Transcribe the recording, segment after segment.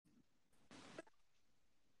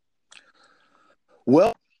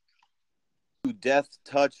Well, to Death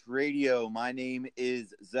Touch Radio. My name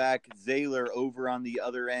is Zach Zaylor. Over on the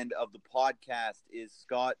other end of the podcast is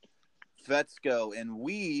Scott Fetzko, and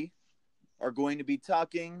we are going to be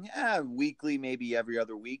talking weekly, maybe every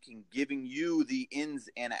other week, and giving you the ins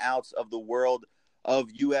and outs of the world of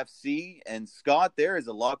UFC. And Scott, there is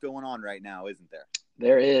a lot going on right now, isn't there?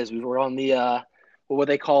 There is. We were on the what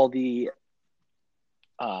they call the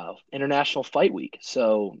International Fight Week.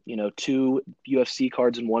 So, 2 UFC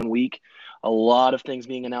cards in 1 week. A lot of things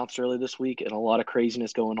being announced early this week, and a lot of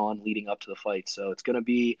craziness going on leading up to the fight. So it's gonna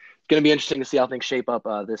be interesting to see how things shape up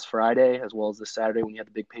this Friday as well as this Saturday when you have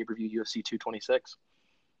the big pay-per-view UFC 226.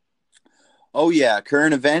 Oh yeah,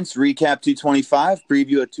 current events recap 225,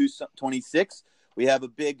 preview of 226. We have a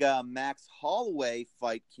big Max Holloway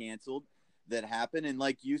fight canceled that happened, and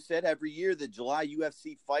like you said, every year the July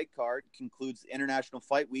UFC fight card concludes International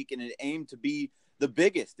Fight Week, and it aimed to be the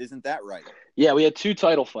biggest. Isn't that right? Yeah, we had 2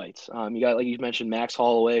 title fights. You got, like you mentioned, Max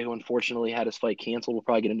Holloway, who unfortunately had his fight canceled. We'll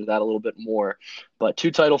probably get into that a little bit more. But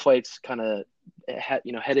 2 title fights kind of,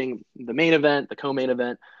 heading the main event, the co-main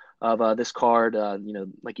event of this card.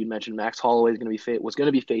 Like you mentioned, Max Holloway was going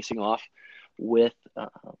to be facing off with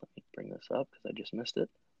let me bring this up because I just missed it.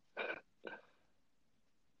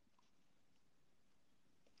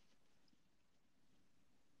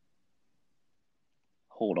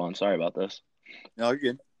 Hold on. Sorry about this. No, you're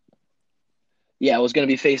good. Yeah, I was going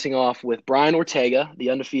to be facing off with Brian Ortega,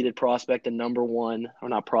 the undefeated prospect and the number one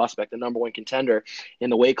contender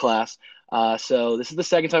in the weight class. So this is the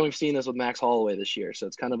second time we've seen this with Max Holloway this year. So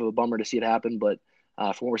it's kind of a bummer to see it happen. But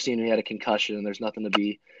from what we're seeing, he had a concussion, and there's nothing to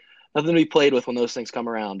be played with when those things come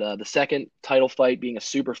around. The second title fight being a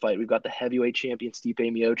super fight, we've got the heavyweight champion Stipe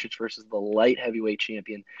Miocic versus the light heavyweight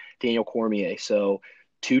champion Daniel Cormier. So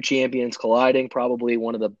 2 champions colliding, probably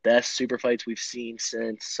one of the best super fights we've seen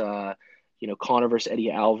since Conor versus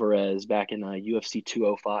Eddie Alvarez back in UFC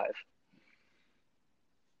 205.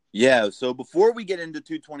 Yeah, so before we get into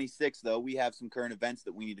 226, though, we have some current events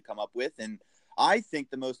that we need to come up with. And I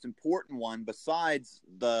think the most important one, besides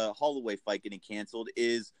the Holloway fight getting canceled,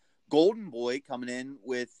 is Golden Boy coming in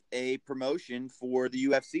with a promotion for the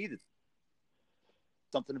UFC.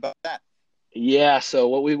 Something about that. Yeah, so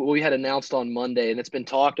what we had announced on Monday, and it's been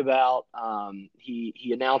talked about,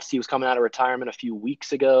 he announced he was coming out of retirement a few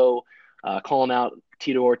weeks ago, calling out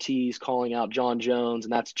Tito Ortiz, calling out John Jones,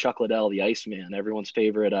 and that's Chuck Liddell, the Iceman, everyone's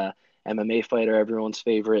favorite MMA fighter, everyone's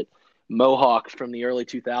favorite Mohawk from the early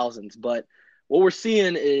 2000s. But what we're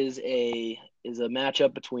seeing is a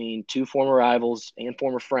matchup between 2 former rivals and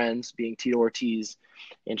former friends, being Tito Ortiz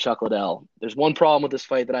and Chuck Liddell. There's one problem with this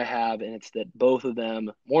fight that I have, and it's that both of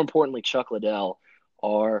them, more importantly Chuck Liddell,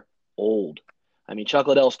 are old. I mean, Chuck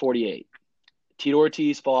Liddell's 48. Tito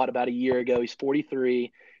Ortiz fought about a year ago. He's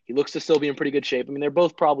 43. He looks to still be in pretty good shape. I mean, they're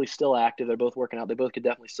both probably still active. They're both working out. They both could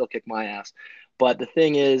definitely still kick my ass. But the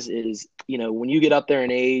thing is, when you get up there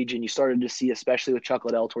in age and you started to see, especially with Chuck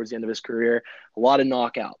Liddell towards the end of his career, a lot of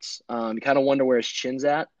knockouts. You kind of wonder where his chin's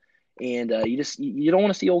at. And you don't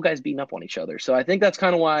want to see old guys beating up on each other. So I think that's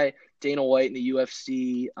kind of why Dana White and the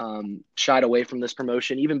UFC shied away from this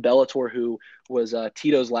promotion. Even Bellator, who was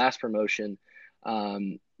Tito's last promotion,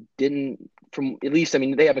 didn't, from at least, I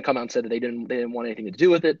mean, they haven't come out and said that they didn't want anything to do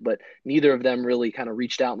with it, but neither of them really kind of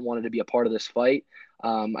reached out and wanted to be a part of this fight.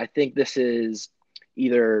 I think this is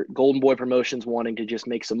either Golden Boy Promotions wanting to just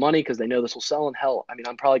make some money because they know this will sell, and hell, I mean,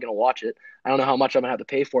 I'm probably going to watch it. I don't know how much I'm going to have to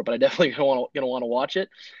pay for it, but I definitely going to want to watch it.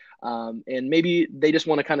 And maybe they just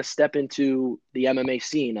want to kind of step into the MMA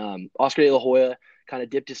scene. Oscar De La Hoya kind of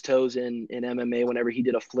dipped his toes in MMA whenever he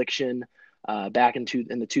did Affliction back in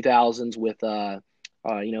the 2000s with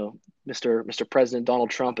Mr. President Donald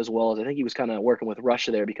Trump, as well as I think he was kind of working with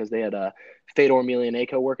Russia there because they had Fedor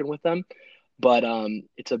Emelianenko working with them. But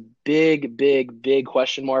it's a big, big, big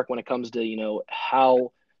question mark when it comes to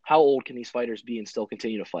how old can these fighters be and still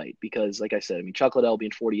continue to fight? Because, like I said, I mean, Chuck Liddell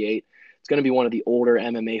being 48, it's going to be one of the older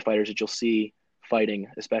MMA fighters that you'll see fighting,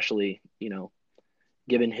 especially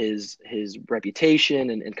given his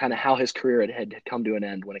reputation and kind of how his career had come to an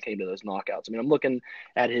end when it came to those knockouts. I mean, I'm looking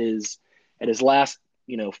at his last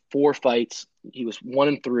 4 fights. He was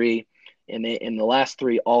 1-3, and the last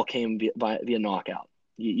 3 all came via knockout.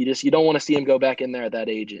 You don't want to see him go back in there at that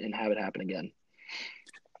age and have it happen again.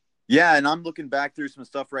 Yeah, and I'm looking back through some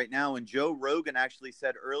stuff right now, and Joe Rogan actually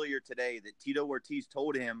said earlier today that Tito Ortiz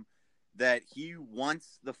told him that he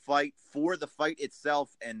wants the fight for the fight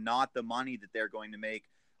itself and not the money that they're going to make.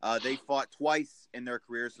 They fought twice in their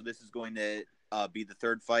career, so this is going to be the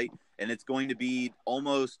 3rd fight, and it's going to be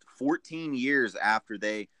almost 14 years after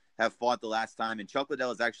they have fought the last time. And Chuck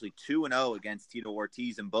Liddell is actually 2-0 against Tito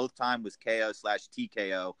Ortiz, and both time was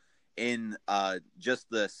KO/TKO in just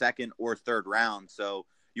the second or third round. So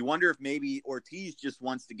you wonder if maybe Ortiz just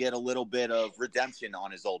wants to get a little bit of redemption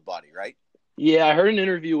on his old buddy, right? Yeah, I heard an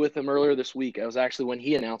interview with him earlier this week. It was actually when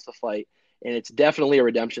he announced the fight, and it's definitely a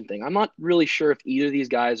redemption thing. I'm not really sure if either of these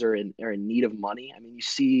guys are in need of money. I mean, you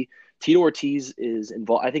see Tito Ortiz is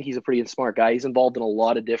involved. I think he's a pretty smart guy. He's involved in a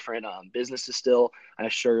lot of different businesses still. I'm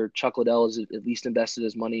sure Chuck Liddell has at least invested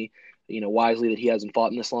his money, wisely, that he hasn't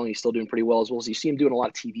fought in this long. He's still doing pretty well, as well as you see him doing a lot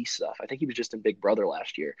of TV stuff. I think he was just in Big Brother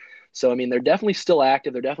last year. So, I mean, they're definitely still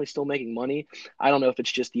active. They're definitely still making money. I don't know if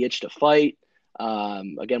it's just the itch to fight.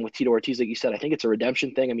 Again, with Tito Ortiz, like you said, I think it's a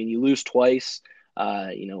redemption thing. I mean, you lose twice.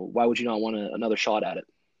 Why would you not want another shot at it?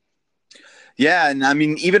 Yeah, and I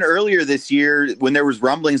mean, even earlier this year, when there was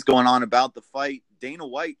rumblings going on about the fight, Dana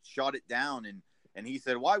White shot it down, and he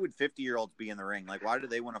said, why would 50-year-olds be in the ring? Like, why do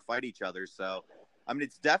they want to fight each other? So, I mean,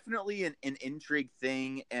 it's definitely an intrigue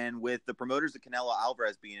thing, and with the promoters of Canelo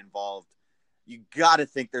Alvarez being involved, you got to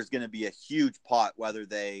think there's going to be a huge pot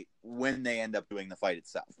when they end up doing the fight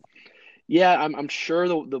itself. Yeah, I'm sure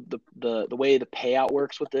the way the payout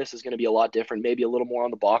works with this is going to be a lot different. Maybe a little more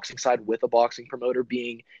on the boxing side with a boxing promoter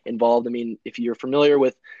being involved. I mean, if you're familiar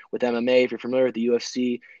with MMA, if you're familiar with the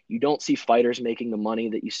UFC, you don't see fighters making the money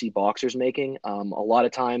that you see boxers making. A lot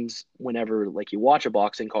of times, whenever like you watch a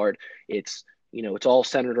boxing card, it's all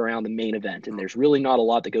centered around the main event, and there's really not a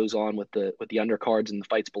lot that goes on with the undercards and the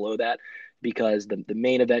fights below that, because the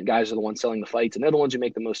main event guys are the ones selling the fights, and they're the ones who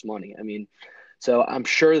make the most money. I mean. So I'm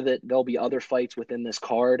sure that there'll be other fights within this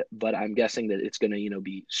card, but I'm guessing that it's going to,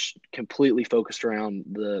 be completely focused around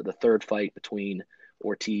the third fight between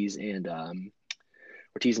Ortiz and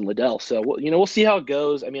Liddell. So we'll see how it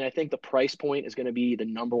goes. I mean, I think the price point is going to be the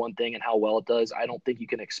number one thing and how well it does. I don't think you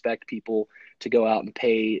can expect people to go out and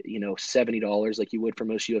pay $70 like you would for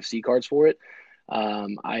most UFC cards for it.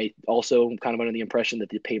 I also am kind of under the impression that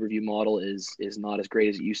the pay-per-view model is not as great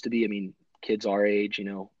as it used to be. I mean, kids our age,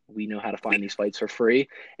 we know how to find these fights for free.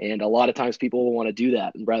 And a lot of times people will want to do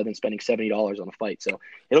that rather than spending $70 on a fight. So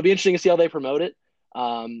it'll be interesting to see how they promote it.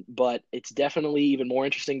 But it's definitely even more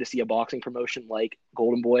interesting to see a boxing promotion like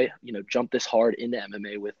Golden Boy, jump this hard into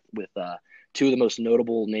MMA with two of the most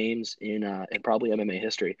notable names in probably MMA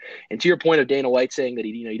history. And to your point of Dana White saying that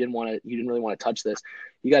he didn't really want to touch this,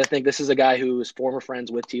 you got to think this is a guy who is former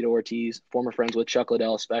friends with Tito Ortiz, former friends with Chuck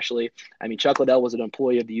Liddell, especially. I mean, Chuck Liddell was an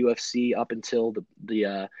employee of the UFC up until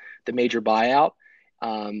the major buyout.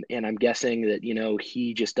 And I'm guessing that,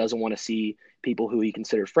 he just doesn't want to see people who he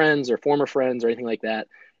considered friends or former friends or anything like that,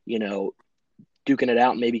 duking it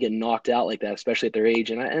out and maybe getting knocked out like that, especially at their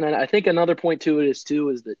age. And I think another point to it is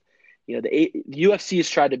that, the UFC has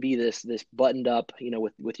tried to be this buttoned up,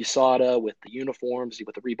 with USADA, with the uniforms,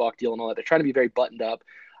 with the Reebok deal and all that. They're trying to be very buttoned up.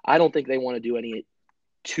 I don't think they want to do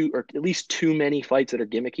at least too many fights that are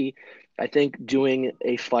gimmicky. I think doing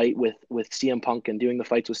a fight with CM Punk and doing the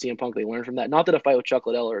fights with CM Punk, they learn from that. Not that a fight with Chuck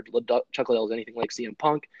Liddell is anything like CM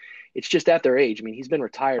Punk. It's just at their age. I mean, he's been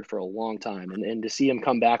retired for a long time, and to see him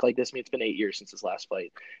come back like this, I mean, it's been 8 years since his last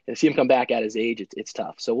fight, and to see him come back at his age, it's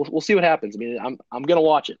tough. So we'll see what happens. I mean, I'm gonna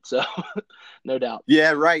watch it, so no doubt.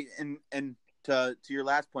 Yeah, right. And to your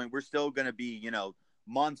last point, we're still gonna be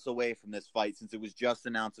months away from this fight since it was just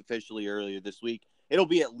announced officially earlier this week. It'll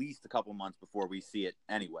be at least a couple months before we see it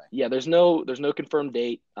anyway. Yeah, there's no confirmed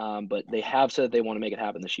date, but they have said they want to make it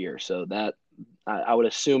happen this year. So that I would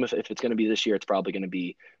assume if it's going to be this year, it's probably going to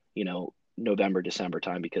be November, December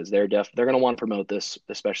time, because they're going to want to promote this,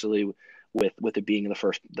 especially with it being the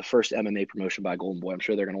first MMA promotion by Golden Boy. I'm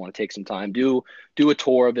sure they're going to want to take some time, do a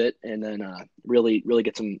tour of it, and then really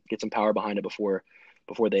get some power behind it before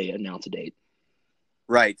they announce a date.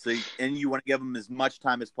 Right. So, and you want to give them as much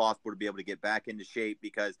time as possible to be able to get back into shape,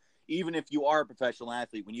 because even if you are a professional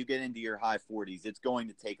athlete, when you get into your high 40s, it's going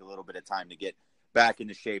to take a little bit of time to get back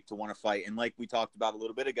into shape to want to fight. And like we talked about a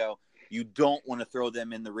little bit ago, you don't want to throw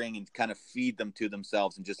them in the ring and kind of feed them to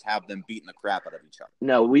themselves and just have them beating the crap out of each other.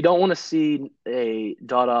 No, we don't want to see a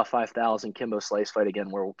Dada 5000 Kimbo Slice fight again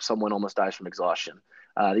where someone almost dies from exhaustion.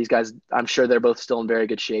 These guys, I'm sure they're both still in very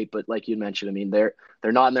good shape, but like you mentioned, I mean, they're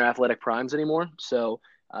not in their athletic primes anymore. So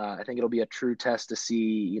I think it'll be a true test to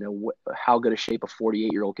see, how good a shape a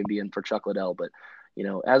 48-year-old can be in for Chuck Liddell. But,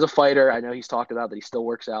 as a fighter, I know he's talked about that he still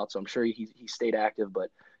works out, so I'm sure he stayed active, but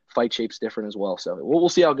fight shape's different as well. So we'll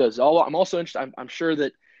see how it goes. I'm also interested. I'm sure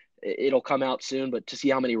that it'll come out soon, but to see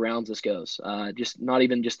how many rounds this goes, just not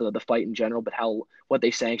even just the fight in general, but what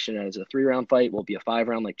they sanction as a 3-round fight. Will it be a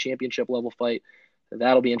 5-round, like championship level fight?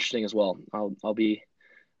 That'll be interesting as well. I'll be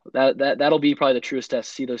That'll be probably the truest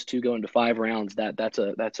test. See those two go into 5 rounds. That's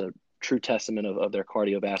a true testament of their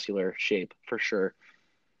cardiovascular shape for sure.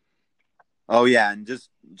 Oh yeah, and just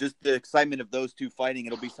the excitement of those two fighting,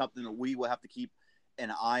 it'll be something that we will have to keep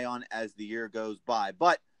an eye on as the year goes by.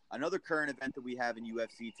 But another current event that we have in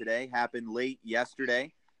UFC today happened late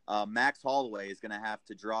yesterday. Max Holloway is going to have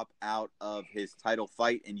to drop out of his title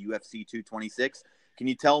fight in UFC 226. Can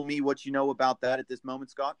you tell me what you know about that at this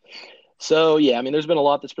moment, Scott? So yeah, I mean, there's been a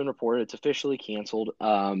lot that's been reported. It's officially canceled.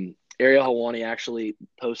 Ariel Helwani actually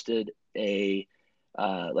posted a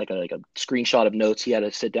like a screenshot of notes. He had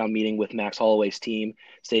a sit down meeting with Max Holloway's team,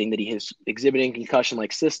 stating that he is exhibiting concussion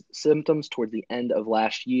like symptoms towards the end of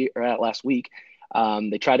last week.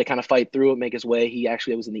 They tried to kind of fight through it, make his way. He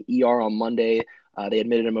actually was in the ER on Monday. They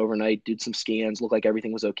admitted him overnight, did some scans, looked like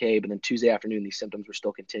everything was okay. But then Tuesday afternoon, these symptoms were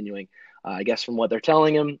still continuing. I guess from what they're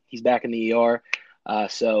telling him, he's back in the ER.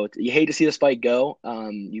 So you hate to see this fight go.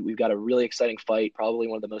 We've got a really exciting fight, probably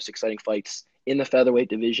one of the most exciting fights in the featherweight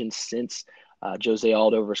division since Jose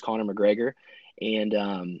Aldo versus Conor McGregor.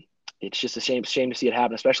 And it's just a shame to see it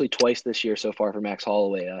happen, especially twice this year so far for Max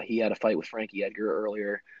Holloway. He had a fight with Frankie Edgar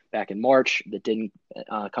earlier back in March that didn't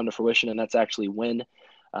come to fruition, and that's actually when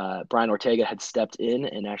Brian Ortega had stepped in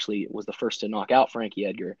and actually was the first to knock out Frankie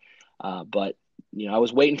Edgar. But I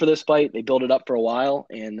was waiting for this fight. They built it up for a while,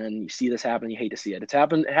 and then you see this happen. You hate to see it. It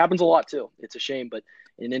happens a lot too. It's a shame, but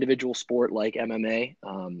in an individual sport like MMA,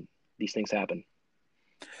 these things happen.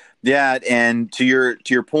 Yeah, and to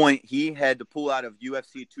your point, he had to pull out of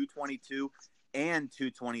UFC 222 and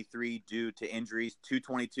 223 due to injuries.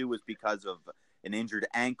 222 was because of an injured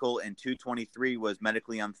ankle, and 223 was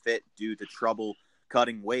medically unfit due to trouble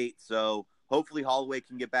cutting weight. So hopefully Holloway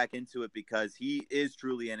can get back into it because he is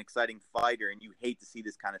truly an exciting fighter, and you hate to see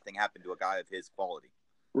this kind of thing happen to a guy of his quality.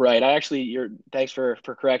 Right. Thanks for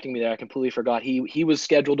correcting me there. I completely forgot. He was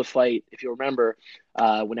scheduled to fight, if you remember,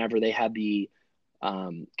 whenever they had the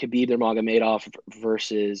Khabib Nurmagomedov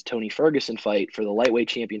versus Tony Ferguson fight for the lightweight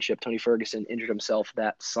championship. Tony Ferguson injured himself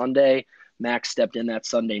that Sunday. Max stepped in that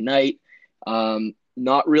Sunday night.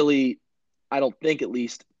 Not really, I don't think, at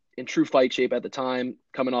least in true fight shape at the time,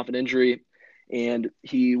 coming off an injury. And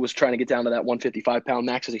he was trying to get down to that 155-pound.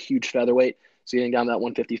 Max is a huge featherweight. So getting down to that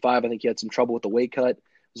 155, I think he had some trouble with the weight cut.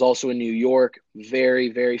 Was also in New York. Very,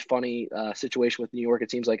 very funny situation with New York,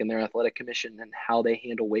 it seems like, in their athletic commission and how they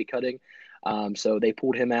handle weight cutting. So they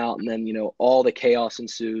pulled him out, and then, all the chaos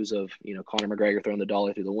ensues of, Conor McGregor throwing the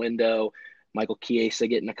dollar through the window, Michael Chiesa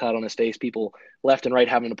getting a cut on his face, people left and right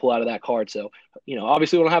having to pull out of that card. So,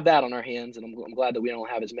 obviously we don't have that on our hands, and I'm glad that we don't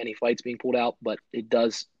have as many fights being pulled out, but it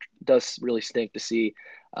does really stink to see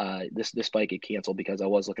this fight get canceled because I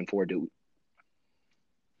was looking forward to it.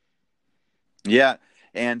 Yeah,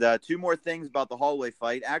 and two more things about the Holloway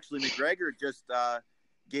fight. Actually, McGregor just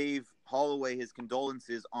gave Holloway his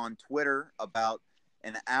condolences on Twitter about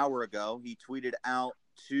an hour ago. He tweeted out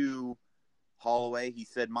to Holloway. He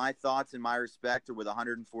said, "My thoughts and my respect are with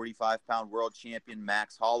 145-pound world champion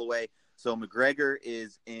Max Holloway." So McGregor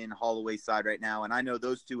is in Holloway's side right now, and I know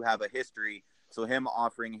those two have a history, so him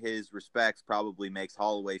offering his respects probably makes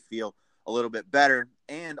Holloway feel a little bit better.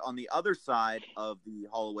 And on the other side of the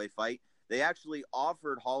Holloway fight, they actually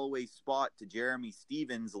offered Holloway's spot to Jeremy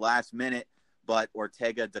Stephens last minute, but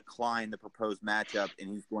Ortega declined the proposed matchup, and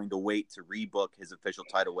he's going to wait to rebook his official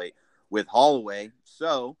title weight with Holloway.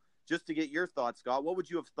 So, just to get your thoughts, Scott, what would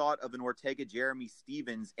you have thought of an Ortega-Jeremy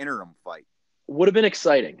Stephens interim fight? Would have been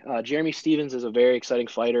exciting. Jeremy Stephens is a very exciting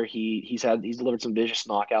fighter. He's delivered some vicious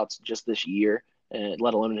knockouts just this year,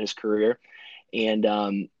 let alone in his career. And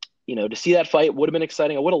to see that fight would have been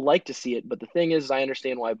exciting. I would have liked to see it, but the thing is, I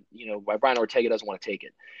understand why Brian Ortega doesn't want to take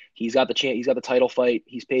it. He's got the chance. He's got the title fight.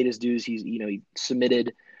 He's paid his dues. He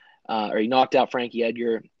submitted, or he knocked out Frankie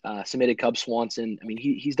Edgar, submitted Cub Swanson. I mean,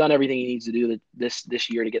 he's done everything he needs to do this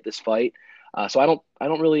year to get this fight. So I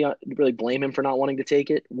don't really blame him for not wanting to take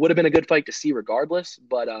it. Would have been a good fight to see regardless,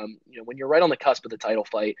 but when you're right on the cusp of the title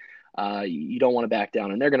fight, you don't want to back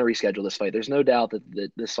down, and they're going to reschedule this fight. There's no doubt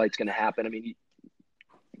that this fight's going to happen. I mean,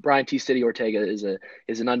 Brian T. City Ortega is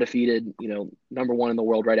an undefeated, number one in the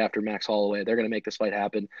world right after Max Holloway. They're going to make this fight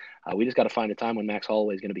happen. We just got to find a time when Max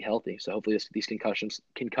Holloway is going to be healthy. So hopefully these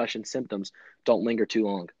concussion symptoms don't linger too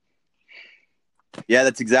long. Yeah,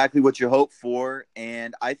 that's exactly what you hope for.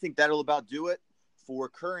 And I think that'll about do it for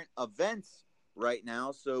current events right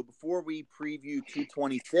now. So before we preview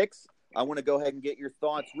 226, I want to go ahead and get your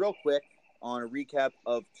thoughts real quick on a recap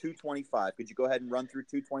of 225. Could you go ahead and run through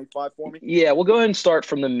 225 for me? Yeah, we'll go ahead and start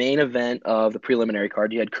from the main event of the preliminary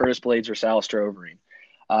card. You had Curtis Blaydes versus Alistair Overeem.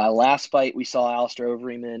 Last fight we saw Alistair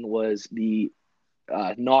Overeem in was the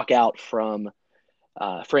knockout from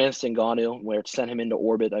Francis Ngannou, where it sent him into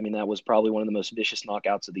orbit. I mean, that was probably one of the most vicious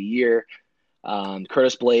knockouts of the year.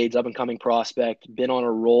 Curtis Blades, up and coming prospect, been on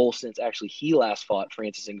a roll since actually he last fought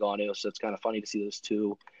Francis Ngannou. So it's kind of funny to see those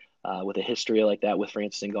two with a history like that with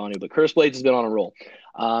Francis Ngannou. But Curtis Blades has been on a roll.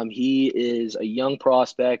 He is a young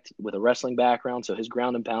prospect with a wrestling background, so his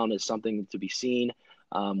ground and pound is something to be seen.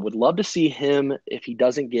 Would love to see him, if he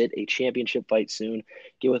doesn't get a championship fight soon,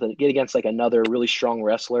 get against like another really strong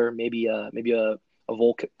wrestler, maybe a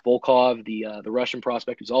Volkov, the Russian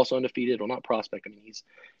prospect who's also undefeated. Well, not prospect. I mean,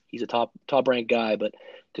 he's a top ranked guy, but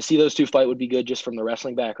to see those two fight would be good just from the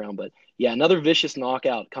wrestling background. But yeah, another vicious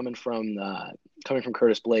knockout coming from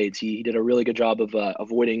Curtis Blades. He did a really good job of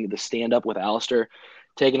avoiding the stand up with Alistair,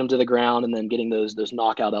 taking him to the ground and then getting those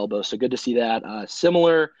knockout elbows. So good to see that.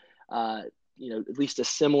 Similar, at least a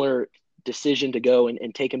similar decision to go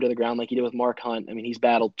and take him to the ground like he did with Mark Hunt. I mean, he's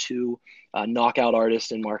battled two knockout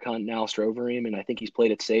artists in Mark Hunt and Alistair Overeem, and I think he's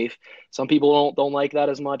played it safe. Some people don't like that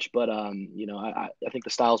as much, but I think the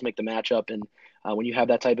styles make the matchup, and when you have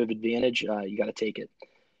that type of advantage, you got to take it.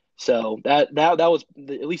 So that was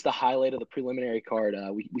at least the highlight of the preliminary card.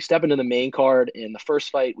 We step into the main card, and the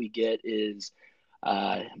first fight we get is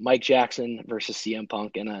Mike Jackson versus CM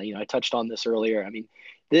Punk, and I touched on this earlier. I mean,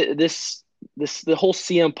 the whole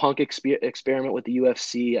CM Punk experiment with the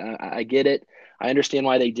UFC, I get it. I understand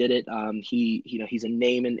why they did it. He's a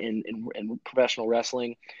name in professional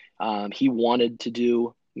wrestling. He wanted to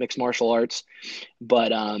do mixed martial arts,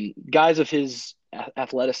 but guys of his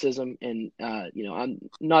athleticism and I'm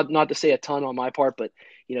not to say a ton on my part, but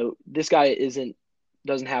this guy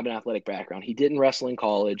doesn't have an athletic background. He didn't wrestle in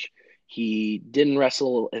college. He didn't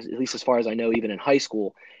wrestle, at least as far as I know, even in high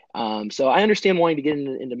school. So I understand wanting to get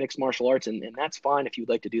into mixed martial arts, and that's fine if you'd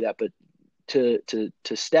like to do that. But to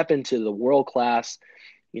step into the world class,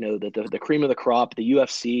 the cream of the crop, the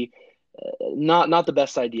UFC, not the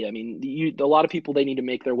best idea. I mean, a lot of people, they need to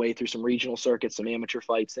make their way through some regional circuits, some amateur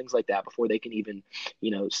fights, things like that before they can even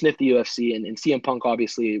sniff the UFC. And CM Punk,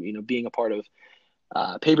 obviously, being a part of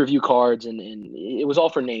pay-per-view cards, and it was all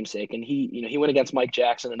for namesake. And he went against Mike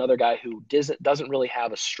Jackson, another guy who doesn't really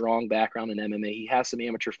have a strong background in MMA. He has some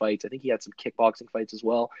amateur fights. I think he had some kickboxing fights as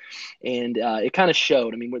well, and it kind of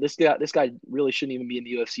showed. I mean, this guy really shouldn't even be in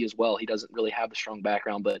the UFC as well. He doesn't really have the strong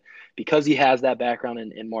background, but because he has that background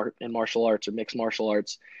in martial arts or mixed martial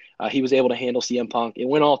arts, he was able to handle CM Punk. It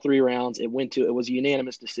went all 3 rounds. It was a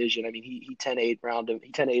unanimous decision. I mean, he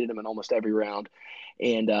 10-8'd him in almost every round.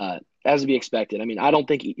 And as to be expected, I mean, I don't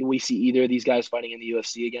think we see either of these guys fighting in the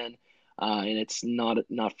UFC again, and it's not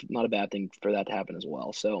a bad thing for that to happen as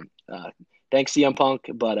well. So thanks, CM Punk,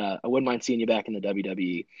 but I wouldn't mind seeing you back in the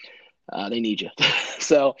WWE. They need you.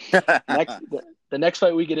 So the next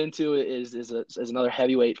fight we get into is another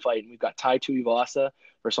heavyweight fight, and we've got Tai Tuivasa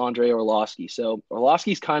versus Andrei Arlovski. So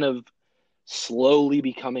Arlovski's kind of slowly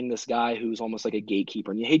becoming this guy who's almost like a gatekeeper,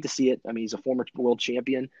 and you hate to see it. I mean, he's a former world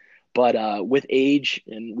champion. But with age,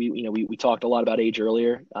 and we talked a lot about age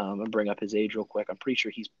earlier. I'm gonna bring up his age real quick. I'm pretty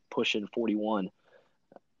sure he's pushing 41,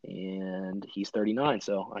 and he's 39,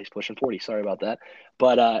 so he's pushing 40. Sorry about that.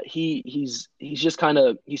 But he's just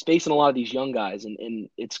he's facing a lot of these young guys, and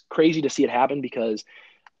it's crazy to see it happen because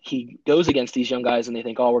he goes against these young guys, and they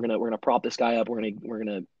think, oh, we're gonna prop this guy up. We're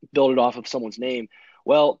gonna build it off of someone's name.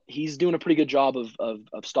 Well, he's doing a pretty good job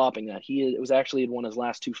of stopping that. It was actually in one of his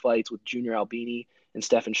last 2 fights with Junior Albini and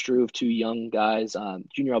Stefan Struve, 2 young guys.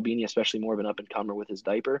 Junior Albini, especially more of an up-and-comer with his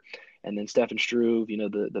diaper. And then Stefan Struve,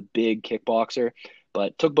 the big kickboxer.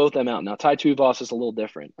 But took both of them out. Now, Tai Tuivasa is a little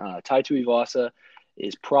different. Tai Tuivasa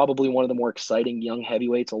is probably one of the more exciting young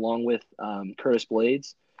heavyweights along with Curtis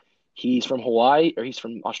Blades. He's from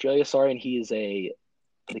Australia, and he is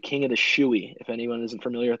the king of the shoey. If anyone isn't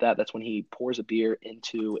familiar with that, that's when he pours a beer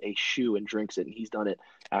into a shoe and drinks it, and he's done it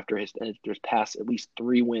after his past at least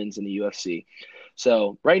 3 wins in the UFC.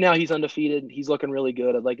 So right now he's undefeated. He's looking really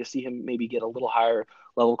good. I'd like to see him maybe get a little higher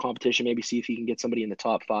level competition, maybe see if he can get somebody in the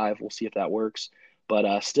top 5. We'll see if that works.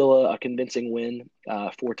 But still a convincing win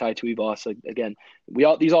for Tai Tuivasa. Again,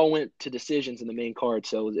 these all went to decisions in the main card,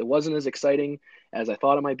 so it wasn't as exciting as I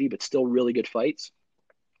thought it might be, but still really good fights.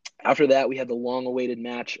 After that, we had the long-awaited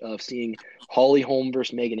match of seeing Holly Holm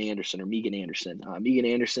versus Megan Anderson. Megan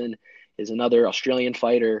Anderson is another Australian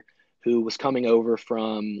fighter who was coming over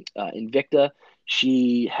from Invicta.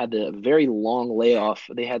 She had the very long layoff.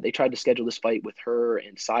 They tried to schedule this fight with her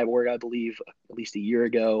and Cyborg, I believe, at least a year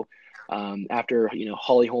ago. After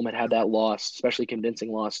Holly Holm had that loss, especially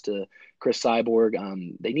convincing loss to Chris Cyborg,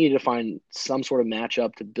 they needed to find some sort of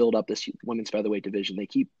matchup to build up this women's featherweight division. They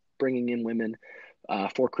keep bringing in women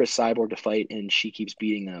for Chris Cyborg to fight, and she keeps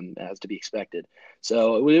beating them as to be expected.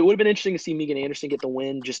 So it would have been interesting to see Megan Anderson get the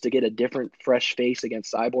win just to get a different, fresh face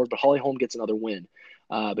against Cyborg, but Holly Holm gets another win.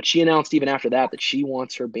 But she announced even after that she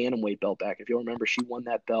wants her bantamweight belt back. If you'll remember, she won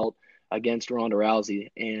that belt against Ronda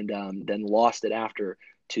Rousey and then lost it after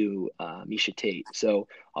to Miesha Tate. So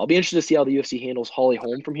I'll be interested to see how the UFC handles Holly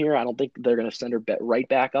Holm from here. I don't think they're going to send her right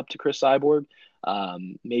back up to Chris Cyborg.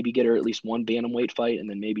 Maybe get her at least one bantamweight fight and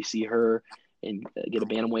then maybe see her and get a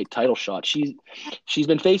bantamweight title shot. She's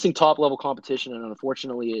been facing top level competition, and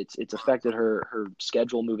unfortunately it's affected her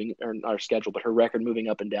schedule moving, or not her schedule, but her record moving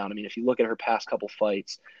up and down. I mean, if you look at her past couple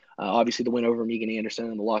fights, obviously the win over Megan Anderson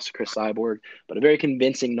and the loss to Chris Cyborg, but a very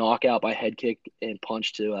convincing knockout by head kick and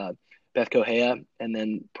punch to Beth Correia, and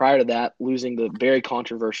then prior to that, losing the very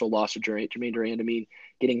controversial loss to Germaine de Randamie,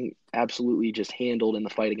 getting absolutely just handled in the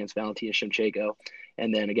fight against Valentina Shevchenko,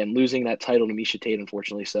 and then again losing that title to Miesha Tate,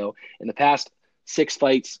 unfortunately. So in the past 6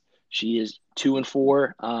 fights, she is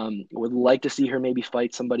 2-4. Would like to see her maybe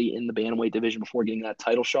fight somebody in the bantamweight division before getting that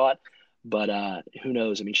title shot, but who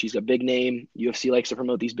knows? I mean, she's a big name. UFC likes to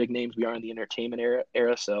promote these big names. We are in the entertainment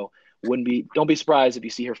era, so don't be surprised if you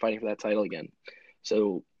see her fighting for that title again.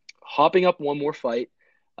 So hopping up one more fight.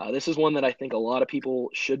 This is one that I think a lot of people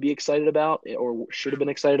should be excited about, or should have been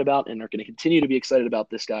excited about, and are going to continue to be excited about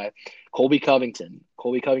this guy, Colby Covington.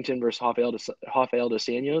 Colby Covington versus Rafael dos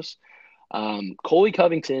Anjos. Colby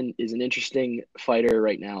Covington is an interesting fighter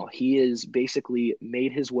right now. He has basically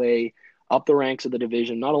made his way up the ranks of the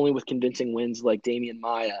division, not only with convincing wins like Damian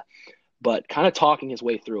Maia, but kind of talking his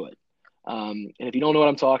way through it. And if you don't know what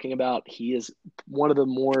I'm talking about, he is one of the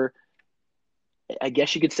more, I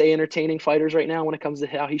guess you could say, entertaining fighters right now when it comes to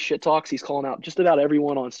how he shit talks. He's calling out just about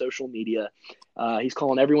everyone on social media. He's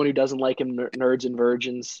calling everyone who doesn't like him nerds and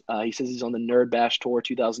virgins. He says he's on the Nerd Bash Tour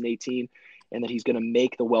 2018 and that he's going to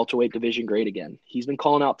make the welterweight division great again. He's been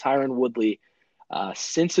calling out Tyron Woodley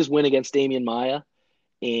since his win against Damian Maia,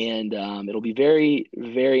 and it'll be very,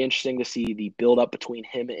 very interesting to see the build-up between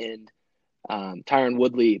him and Tyron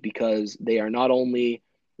Woodley, because they are not only,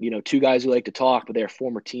 two guys who like to talk, but they are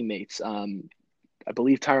former teammates. I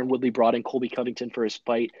believe Tyron Woodley brought in Colby Covington for his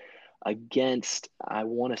fight against, I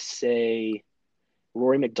want to say,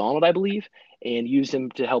 Rory McDonald, I believe, and used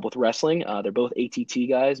him to help with wrestling. They're both ATT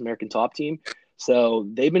guys, American Top Team. So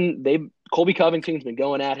Colby Covington's been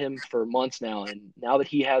going at him for months now, and now that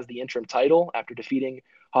he has the interim title after defeating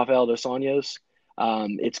Rafael dos Anjos,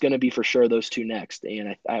 it's going to be for sure those two next.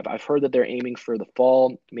 And I've heard that they're aiming for the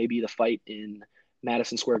fall, maybe the fight in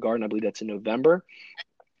Madison Square Garden. I believe that's in November.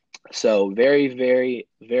 So very, very,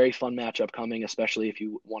 very fun matchup coming, especially if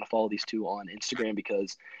you want to follow these two on Instagram,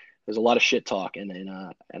 because there's a lot of shit talk, and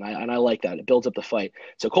I like that. It builds up the fight.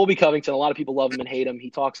 So Colby Covington, a lot of people love him and hate him.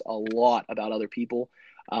 He talks a lot about other people,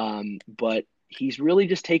 but he's really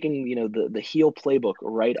just taking the heel playbook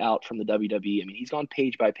right out from the WWE. I mean, he's gone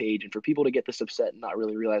page by page, and for people to get this upset and not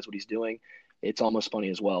really realize what he's doing, it's almost funny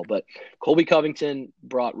as well. But Colby Covington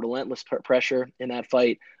brought relentless pressure in that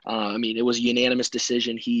fight. I mean, it was a unanimous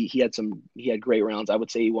decision. He had great rounds. I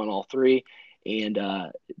would say he won all 3. And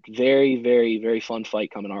very, very, very fun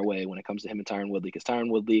fight coming our way when it comes to him and Tyron Woodley, because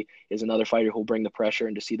Tyron Woodley is another fighter who'll bring the pressure,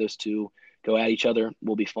 and to see those two go at each other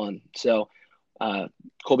will be fun. So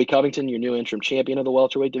Colby Covington, your new interim champion of the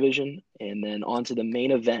welterweight division, and then on to the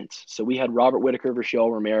main event. So we had Robert Whittaker versus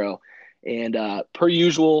Yoel Romero. And per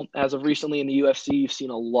usual, as of recently in the UFC, you've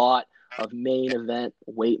seen a lot of main event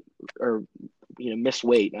weight, or missed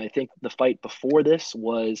weight. And I think the fight before this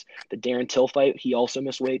was the Darren Till fight. He also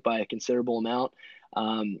missed weight by a considerable amount,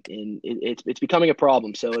 and it's becoming a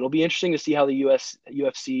problem. So it'll be interesting to see how the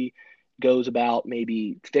UFC goes about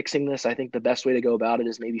maybe fixing this. I think the best way to go about it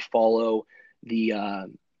is maybe follow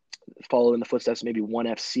in the footsteps of maybe ONE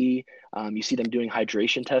FC. You see them doing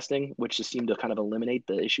hydration testing, which just seem to kind of eliminate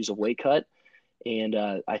the issues of weight cut. And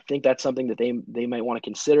I think that's something that they might want to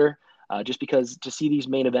consider, just because to see these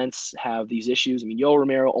main events have these issues. I mean, Yoel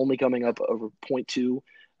Romero only coming up over 0.2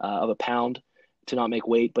 of a pound to not make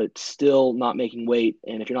weight, but still not making weight.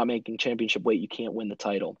 And if you're not making championship weight, you can't win the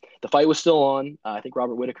title. The fight was still on. I think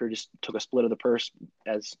Robert Whittaker just took a split of the purse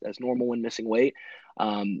as normal when missing weight.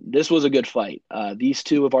 This was a good fight. These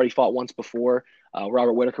two have already fought once before,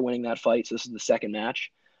 Robert Whittaker winning that fight. So this is the second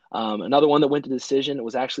match. Another one that went to decision. It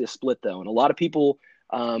was actually a split though. And a lot of people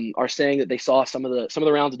are saying that they saw some of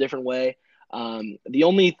the rounds a different way. The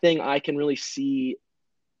only thing I can really see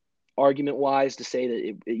argument wise to say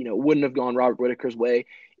that it wouldn't have gone Robert Whittaker's way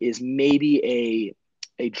is maybe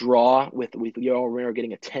a draw with Yoel Romero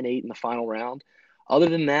getting a 10-8 in the final round. Other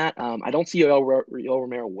than that, I don't see Yoel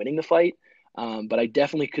Romero winning the fight, but I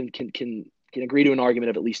definitely can can agree to an argument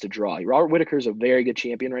of at least a draw. Robert Whitaker is a very good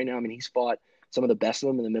champion right now. I mean, he's fought some of the best of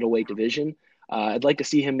them in the middleweight division. I'd like to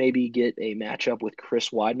see him maybe get a matchup with Chris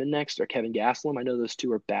Weidman next or Kevin Gastelum. I know those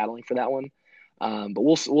two are battling for that one. But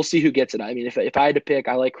we'll see who gets it. I mean, if I had to pick,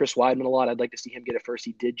 I like Chris Weidman a lot. I'd like to see him get it first.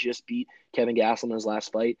 He did just beat Kevin Gastelum in his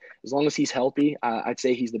last fight. As long as he's healthy, I'd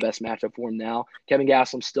say he's the best matchup for him now. Kevin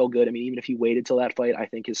Gastelum's still good. I mean, even if he waited till that fight, I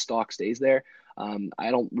think his stock stays there. I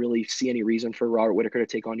don't really see any reason for Robert Whitaker to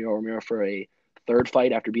take on Yoel Romero for a third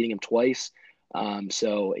fight after beating him twice. And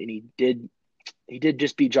he did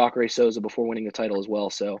just beat Jacare Souza before winning the title as well.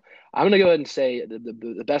 So I'm going to go ahead and say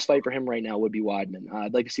the best fight for him right now would be Weidman.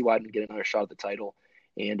 I'd like to see Weidman get another shot at the title.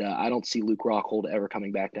 And I don't see Luke Rockhold ever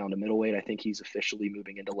coming back down to middleweight. I think he's officially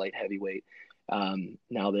moving into light heavyweight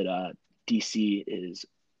now that DC is,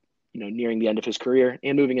 nearing the end of his career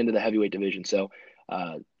and moving into the heavyweight division. So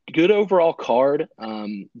good overall card.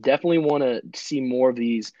 Definitely want to see more of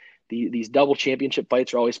these double championship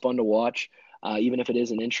fights are always fun to watch. Even if it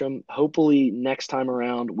is an interim. Hopefully next time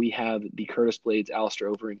around we have the Curtis Blades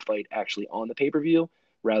Alistair Overeem fight actually on the pay-per-view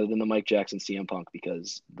rather than the Mike Jackson CM Punk,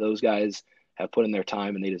 because those guys have put in their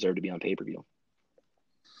time and they deserve to be on pay-per-view.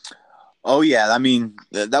 Oh yeah, I mean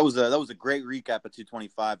that was a great recap of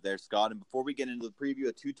 225 there, Scott. And before we get into the preview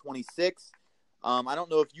of 226, I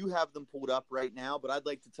don't know if you have them pulled up right now, but I'd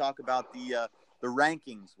like to talk about the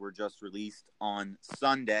rankings were just released on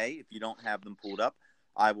Sunday. If you don't have them pulled up,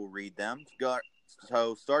 I will read them.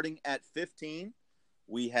 So starting at 15,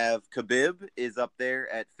 we have Khabib is up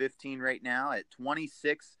there at 15 right now at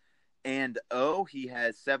 26-0. He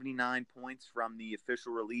has 79 points from the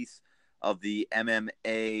official release of the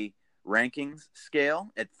MMA rankings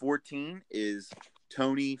scale. At 14 is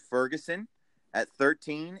Tony Ferguson. At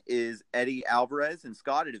 13 is Eddie Alvarez. And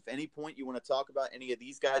Scott, at if any point you want to talk about any of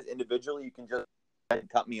these guys individually, you can just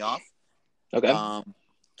cut me off. Okay.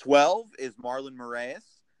 12 is Marlon Moraes.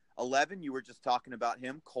 11, you were just talking about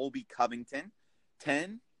him, Colby Covington.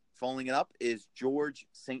 10, following it up, is George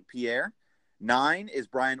St. Pierre. 9 is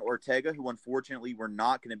Brian Ortega, who unfortunately we're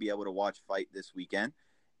not going to be able to watch fight this weekend.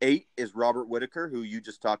 8 is Robert Whitaker, who you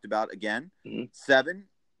just talked about again. Mm-hmm. 7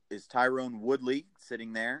 is Tyrone Woodley,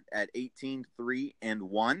 sitting there at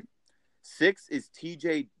 18-3-1. 6 is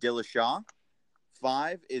TJ Dillashaw.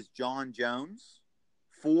 5 is John Jones.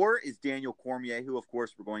 4 is Daniel Cormier, who, of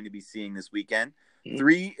course, we're going to be seeing this weekend.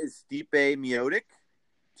 3 is Stipe Miocic.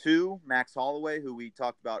 2, Max Holloway, who we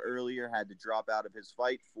talked about earlier, had to drop out of his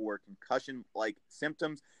fight for concussion-like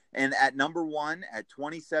symptoms. And at number 1, at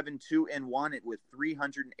 27-2-1, with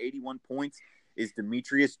 381 points, is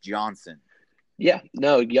Demetrius Johnson. Yeah,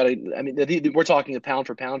 no, you got to. I mean, we're talking a pound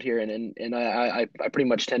for pound here, and I pretty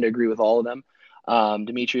much tend to agree with all of them.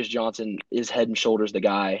 Demetrius Johnson is head and shoulders the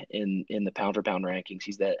guy in the pound for pound rankings.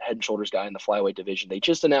 He's the head and shoulders guy in the flyweight division. They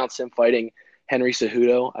just announced him fighting Henry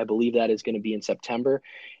Cejudo. I believe that is going to be in September.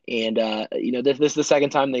 And, this is the second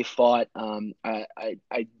time they fought.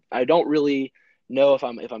 I don't really know if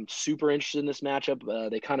I'm super interested in this matchup.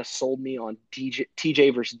 They kind of sold me on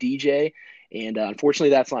TJ versus DJ. And unfortunately,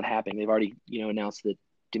 that's not happening. They've already, announced that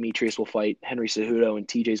Demetrius will fight Henry Cejudo and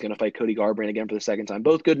TJ is going to fight Cody Garbrandt again for the second time.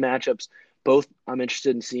 Both good matchups. Both I'm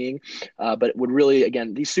interested in seeing. But it would really,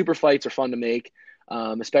 again, these super fights are fun to make.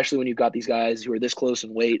 Especially when you've got these guys who are this close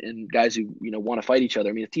in weight and guys who, want to fight each other.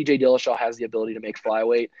 I mean, if TJ Dillashaw has the ability to make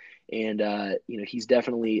flyweight and, he's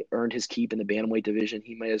definitely earned his keep in the bantamweight division,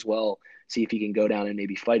 he may as well see if he can go down and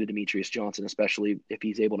maybe fight a Demetrius Johnson, especially if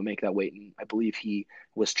he's able to make that weight. And I believe he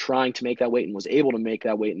was trying to make that weight and was able to make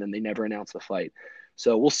that weight, and then they never announced the fight.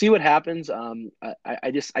 So we'll see what happens.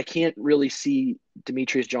 I can't really see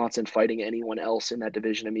Demetrius Johnson fighting anyone else in that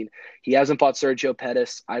division. I mean, he hasn't fought Sergio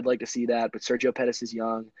Pettis. I'd like to see that, but Sergio Pettis is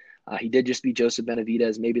young. He did just beat Joseph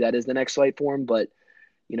Benavidez. Maybe that is the next fight for him. But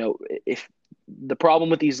if the problem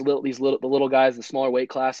with the little guys, the smaller weight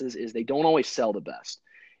classes, is they don't always sell the best.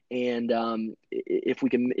 And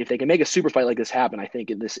if they can make a super fight like this happen, I think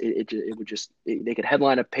they could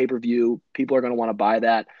headline a pay-per-view. People are going to want to buy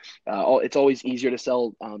that. It's always easier to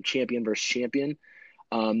sell champion versus champion.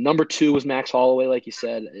 Number 2 was Max Holloway, like you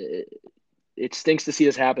said. It stinks to see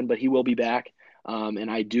this happen, but he will be back.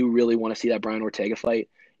 And I do really want to see that Brian Ortega fight.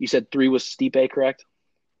 You said 3 was Stipe, correct?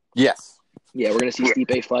 Yes. Yeah, we're going to see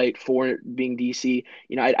Stipe fight, 4 being DC.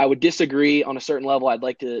 I would disagree on a certain level. I'd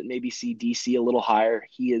like to maybe see DC a little higher.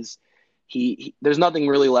 There's nothing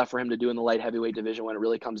really left for him to do in the light heavyweight division when it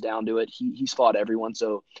really comes down to it. He's fought everyone.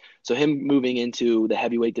 So him moving into the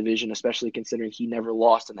heavyweight division, especially considering he never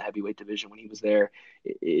lost in the heavyweight division when he was there,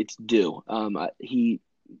 it's due.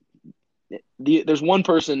 There's one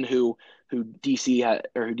person who who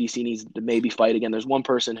DC needs to maybe fight again. There's one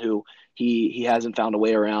person who he hasn't found a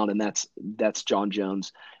way around, and that's John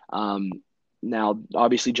Jones. Now,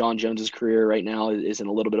 obviously, John Jones's career right now is in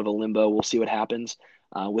a little bit of a limbo. We'll see what happens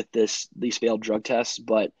with these failed drug tests,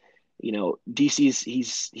 but DC's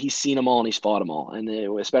he's seen them all and he's fought them all, and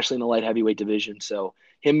especially in the light heavyweight division. So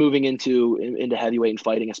him moving into heavyweight and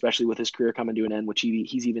fighting, especially with his career coming to an end, which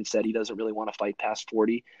he's even said he doesn't really want to fight past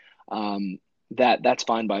 40. That's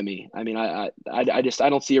fine by me. I mean, I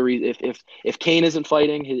don't see a reason if Kane isn't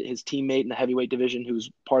fighting his teammate in the heavyweight division,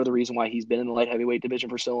 who's part of the reason why he's been in the light heavyweight division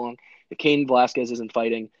for so long. If Cain Velasquez isn't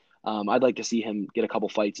fighting, I'd like to see him get a couple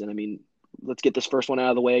fights in. I mean, let's get this first one out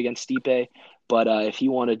of the way against Stipe. But if he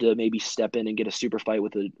wanted to maybe step in and get a super fight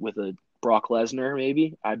with a Brock Lesnar,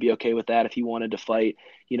 maybe I'd be okay with that. If he wanted to fight,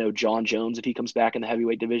 John Jones, if he comes back in the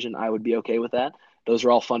heavyweight division, I would be okay with that. Those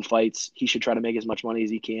are all fun fights. He should try to make as much money as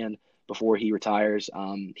he can before he retires.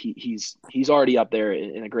 He's already up there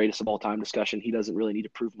in a greatest of all time discussion. He doesn't really need to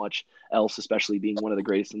prove much else, especially being one of the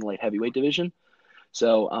greatest in the light heavyweight division.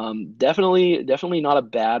 So definitely not a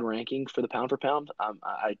bad ranking for the pound for pound.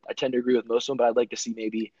 I tend to agree with most of them, but I'd like to see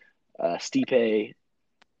maybe Stipe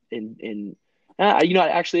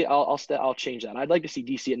I'll change that. I'd like to see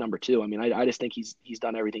DC at number 2. I mean, I just think he's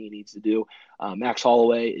done everything he needs to do. Max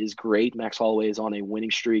Holloway is great. Max Holloway is on a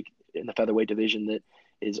winning streak in the featherweight division that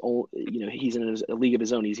is, he's in a league of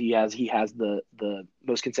his own. He has the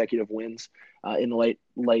most consecutive wins in the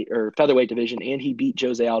light or featherweight division, and he beat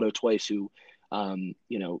Jose Aldo twice, who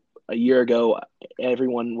a year ago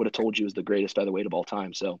everyone would have told you was the greatest featherweight of all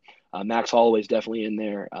time. So Max Holloway is definitely in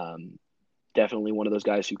there. Definitely one of those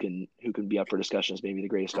guys who can be up for discussion as maybe the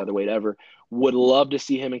greatest featherweight ever. Would love to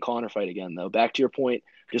see him and Conor fight again, though. Back to your point,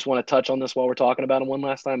 just want to touch on this while we're talking about him one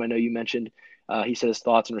last time. I know you mentioned he said his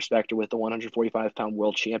thoughts in respect to with the 145-pound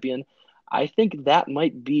world champion. I think that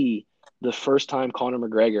might be the first time Conor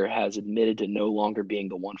McGregor has admitted to no longer being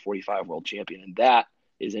the 145 world champion, and that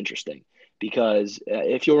is interesting because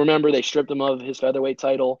if you'll remember, they stripped him of his featherweight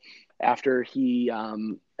title after he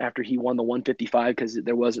won the 155 because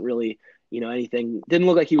there wasn't really anything. Didn't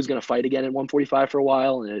look like he was going to fight again at 145 for a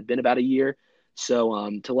while, and it had been about a year. So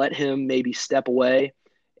to let him maybe step away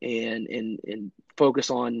and focus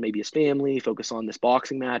on maybe his family, focus on this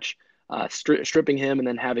boxing match, stripping him, and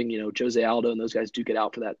then having Jose Aldo and those guys duke it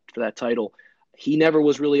out for that title. He never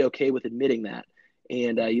was really okay with admitting that,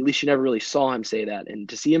 and at least you never really saw him say that. And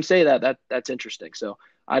to see him say that's interesting. So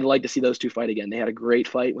I'd like to see those two fight again. They had a great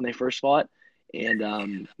fight when they first fought,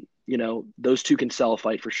 and those two can sell a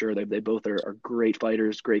fight for sure. They both are great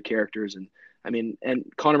fighters, great characters. And I mean, and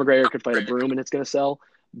Conor McGregor could fight a broom and it's going to sell,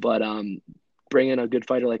 but bring in a good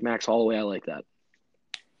fighter like Max Holloway. I like that.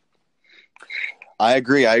 I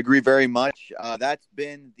agree very much. That's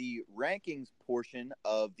been the rankings portion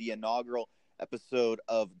of the inaugural episode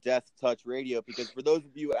of Death Touch Radio, because for those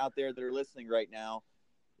of you out there that are listening right now,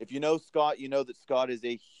 if you know Scott, you know that Scott is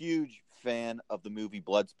a huge fan of the movie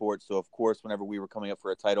Bloodsport. So, of course, whenever we were coming up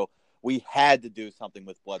for a title, we had to do something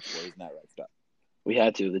with Bloodsport. Isn't that right, Scott? We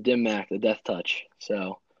had to. The Dim Mak, the Death Touch.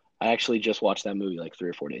 So I actually just watched that movie like 3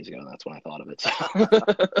 or 4 days ago, and that's when I thought of it. So.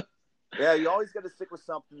 Yeah, you always got to stick with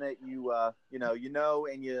something that you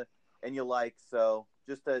like. So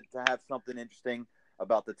just to have something interesting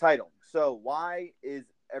about the title. So why is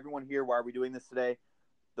everyone here? Why are we doing this today?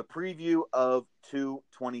 The preview of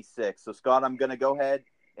 226. So Scott, I'm going to go ahead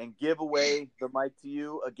and give away the mic to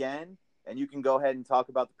you again, and you can go ahead and talk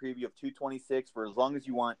about the preview of 226 for as long as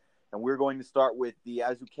you want. And we're going to start with the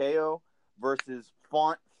Azukeo versus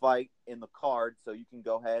Font fight in the card. So you can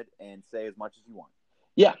go ahead and say as much as you want.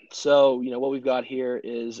 Yeah. So, what we've got here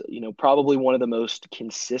is, probably one of the most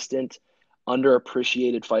consistent,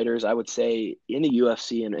 underappreciated fighters, I would say, in the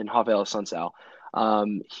UFC and Rafael Assunção.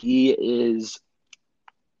 He is,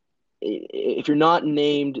 if you're not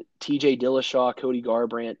named TJ Dillashaw, Cody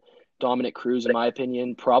Garbrandt, Dominic Cruz, in my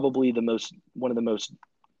opinion, probably one of the most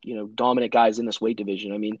dominant guys in this weight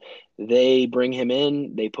division. I mean, they bring him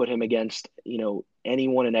in, they put him against,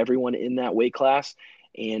 anyone and everyone in that weight class.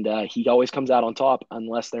 And he always comes out on top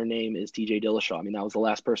unless their name is TJ Dillashaw. I mean, that was the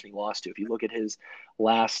last person he lost to. If you look at his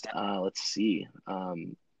last,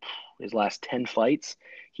 his last 10 fights,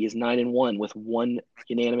 he is 9-1 with one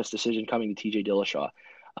unanimous decision coming to TJ Dillashaw.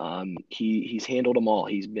 He's handled them all.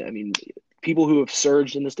 People who have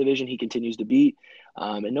surged in this division, he continues to beat,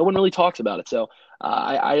 and no one really talks about it. So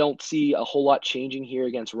I don't see a whole lot changing here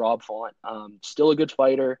against Rob Font. Still a good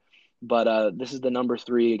fighter, but this is the number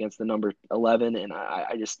 3 against the number 11, and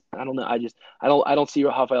I don't know. I don't see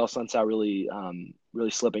Rafael Assunção really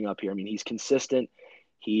slipping up here. I mean, he's consistent.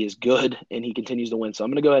 he is good and he continues to win. So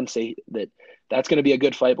I'm going to go ahead and say that that's going to be a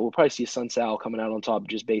good fight, but we'll probably see Sun Sal coming out on top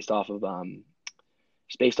just based off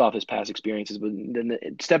his past experiences. But then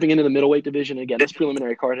stepping into the middleweight division, again, this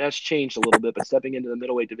preliminary card has changed a little bit, but stepping into the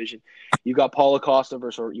middleweight division, you've got Paulo Costa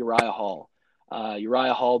versus Uriah Hall.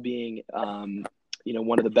 Uriah Hall being,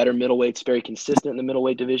 one of the better middleweights, very consistent in the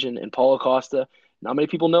middleweight division, and Paulo Costa, not many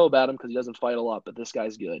people know about him because he doesn't fight a lot, but this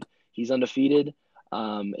guy's good. He's undefeated,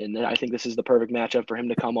 and I think this is the perfect matchup for him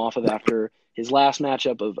to come off of after his last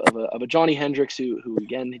matchup of a Johnny Hendricks who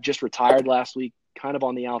again just retired last week, kind of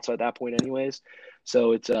on the outside at that point anyways.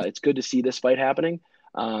 So it's good to see this fight happening.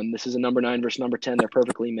 This is a number 9 versus number 10. They're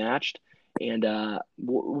perfectly matched. And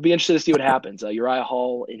we'll be interested to see what happens. Uriah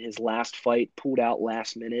Hall, in his last fight, pulled out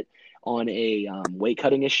last minute on a weight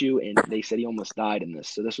cutting issue, and they said he almost died in this.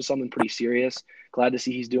 So this was something pretty serious. Glad to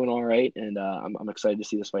see he's doing all right, and I'm excited to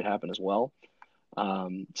see this fight happen as well.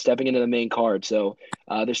 Stepping into the main card. So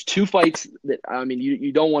there's 2 fights that,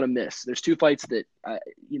 you don't want to miss. There's 2 fights that,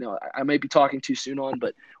 I might be talking too soon on,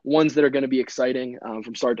 but ones that are going to be exciting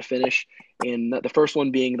from start to finish. And the first one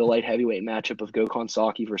being the light heavyweight matchup of Gokhan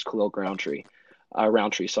Saki versus Khalil Roundtree.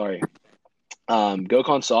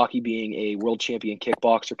 Gokhan Saki being a world champion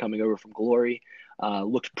kickboxer coming over from Glory,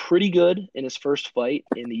 looked pretty good in his first fight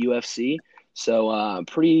in the UFC. So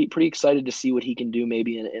pretty excited to see what he can do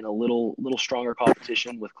maybe in a little stronger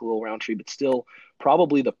competition with Khalil Roundtree, but still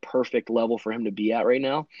probably the perfect level for him to be at right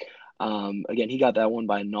now. Again, he got that one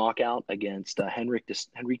by knockout against Henrique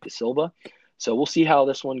de Silva. So we'll see how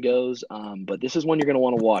this one goes. But this is one you're going to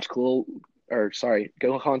want to watch.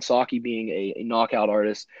 Gokhan Saki being a knockout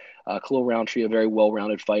artist, Khalil Roundtree, a very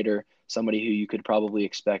well-rounded fighter, somebody who you could probably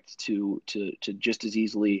expect to just as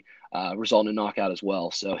easily result in a knockout as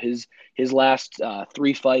well. So his last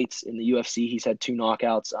 3 fights in the UFC, he's had 2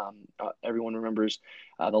 knockouts. Everyone remembers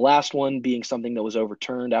the last one being something that was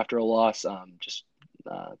overturned after a loss,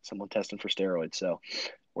 someone testing for steroids. So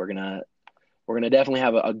we're gonna definitely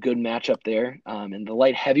have a good matchup there. In the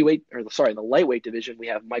the lightweight division, we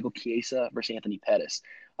have Michael Chiesa versus Anthony Pettis.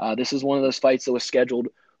 This is one of those fights that was scheduled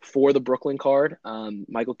for the Brooklyn card.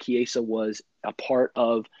 Michael Chiesa was a part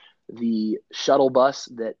of the shuttle bus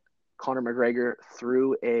that Conor McGregor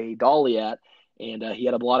threw a dolly at, and he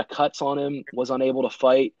had a lot of cuts on him, was unable to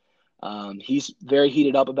fight. He's very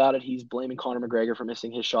heated up about it. He's blaming Conor McGregor for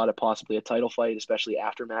missing his shot at possibly a title fight, especially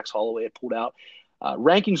after Max Holloway had pulled out.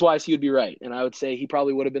 Rankings-wise, he would be right, and I would say he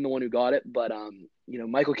probably would have been the one who got it. But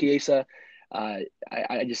Michael Chiesa, I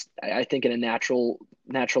think in a natural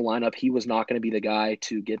lineup, he was not going to be the guy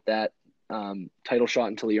to get that title shot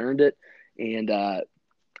until he earned it, and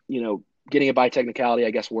getting it by technicality,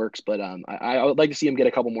 I guess, works. But I would like to see him get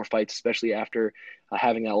a couple more fights, especially after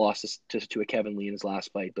having that loss to a Kevin Lee in his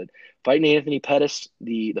last fight. But fighting Anthony Pettis,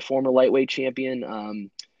 the former lightweight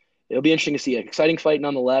champion, it'll be interesting to see. An exciting fight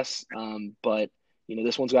nonetheless. But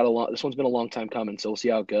this one's been a long time coming, so we'll see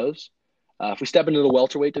how it goes. If we step into the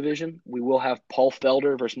welterweight division, we will have Paul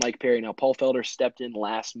Felder versus Mike Perry. Now, Paul Felder stepped in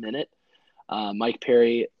last minute. Mike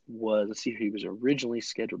Perry let's see who he was originally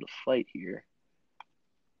scheduled to fight here.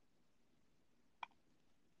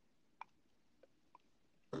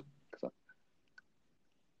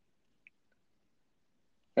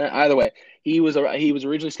 Either way, he was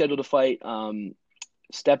originally scheduled to fight, pulled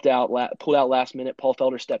out last minute. Paul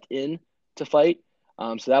Felder stepped in to fight.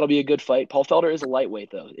 So that'll be a good fight. Paul Felder is a lightweight,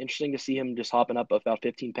 though. Interesting to see him just hopping up about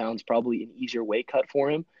 15 pounds, probably an easier weight cut for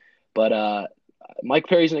him. But Mike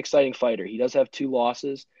Perry's an exciting fighter. He does have 2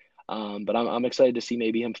 losses, but I'm excited to see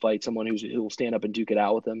maybe him fight someone who will stand up and duke it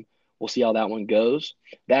out with him. We'll see how that one goes.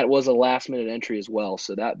 That was a last-minute entry as well,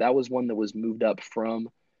 so that was one that was moved up from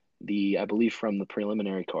the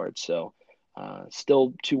preliminary card. So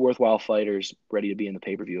still 2 worthwhile fighters ready to be in the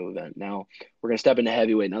pay-per-view event. Now we're going to step into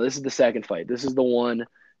heavyweight. Now this is the second fight. This is the one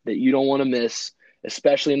that you don't want to miss,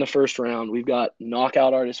 especially in the first round. We've got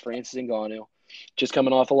knockout artist Francis Ngannou just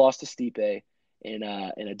coming off a loss to Stipe, and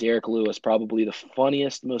a Derek Lewis, probably the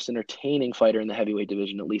funniest, most entertaining fighter in the heavyweight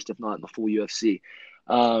division, at least if not in the full UFC.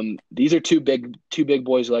 These are two big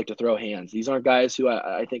boys who like to throw hands. These aren't guys who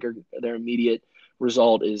I think are their immediate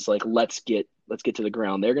result is like, let's get to the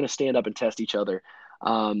ground. They're going to stand up and test each other.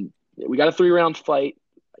 We got a 3-round fight.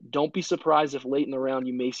 Don't be surprised if late in the round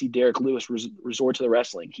you may see Derek Lewis resort to the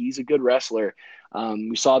wrestling. He's a good wrestler.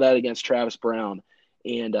 We saw that against Travis Brown.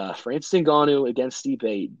 And Francis Ngannou against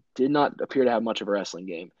Stipe did not appear to have much of a wrestling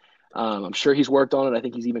game. I'm sure he's worked on it. I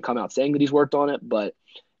think he's even come out saying that he's worked on it, but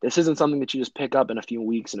this isn't something that you just pick up in a few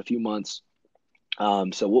weeks, in a few months.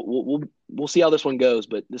 So we'll see how this one goes.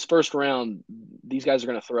 But this first round, these guys are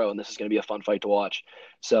going to throw, and this is going to be a fun fight to watch.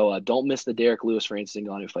 So don't miss the Derek Lewis Francis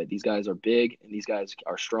Ngannou fight. These guys are big, and these guys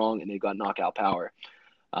are strong, and they've got knockout power.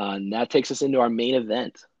 And that takes us into our main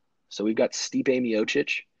event. So we've got Stipe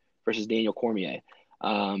Miocic versus Daniel Cormier.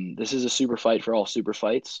 This is a super fight for all super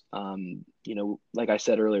fights. Like I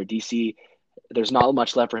said earlier, DC, there's not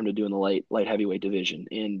much left for him to do in the light heavyweight division.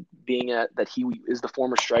 And being that he is the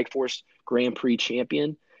former Strikeforce Grand Prix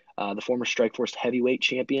champion, the former Strikeforce heavyweight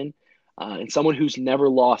champion, and someone who's never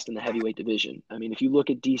lost in the heavyweight division. I mean, if you look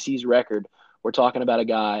at DC's record, we're talking about a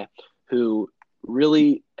guy who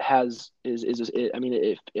really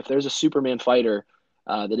if there's a Superman fighter,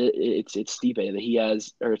 it's Stipe,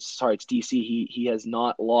 it's DC. He has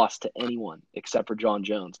not lost to anyone except for John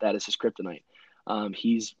Jones. That is his kryptonite.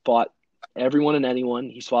 He's fought everyone and anyone.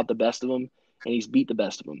 He's fought the best of them, and he's beat the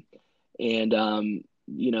best of them. And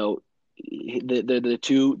the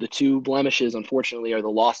two blemishes, unfortunately, are the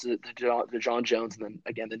loss to John Jones, and then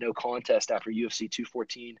again the no contest after UFC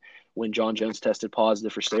 214 when John Jones tested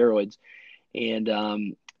positive for steroids.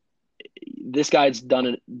 And this guy's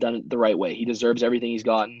done it the right way. He deserves everything he's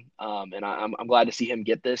gotten, and I'm glad to see him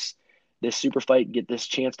get this super fight, get this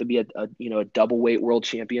chance to be a double weight world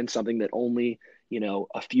champion, something that only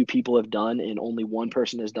a few people have done and only one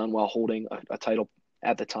person has done while holding a title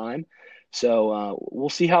at the time. So we'll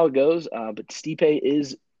see how it goes. But Stipe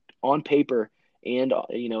is on paper and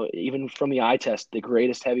even from the eye test, the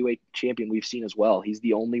greatest heavyweight champion we've seen as well. He's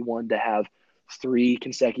the only one to have 3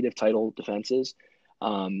 consecutive title defenses.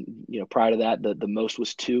 Prior to that, the most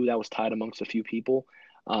was 2. That was tied amongst a few people.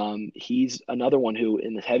 He's another one who,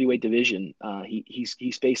 in the heavyweight division,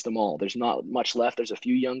 he's faced them all. There's not much left. There's a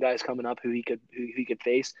few young guys coming up who he could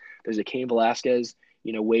face. There's a Cain Velasquez,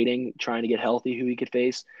 waiting, trying to get healthy, who he could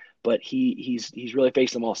face. But he's really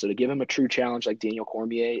faced them all. So to give him a true challenge like Daniel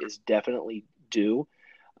Cormier is definitely due.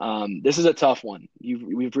 This is a tough one.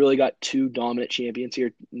 We've really got 2 dominant champions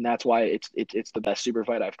here, and that's why it's the best super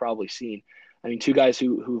fight I've probably seen. I mean, 2 guys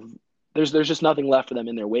who there's just nothing left for them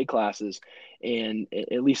in their weight classes, and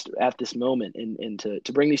at least at this moment, and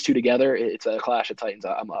to bring these 2 together, it's a clash of titans.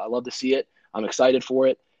 I love to see it. I'm excited for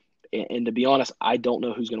it, and to be honest, I don't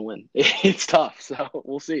know who's going to win. It's tough, so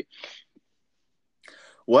we'll see.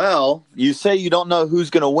 Well, you say you don't know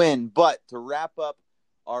who's going to win, but to wrap up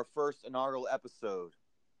our first inaugural episode,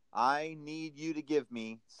 I need you to give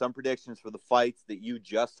me some predictions for the fights that you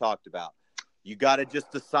just talked about. You got to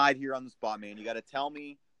just decide here on the spot, man. You got to tell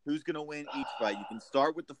me who's going to win each fight. You can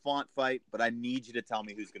start with the Font fight, but I need you to tell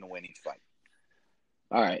me who's going to win each fight.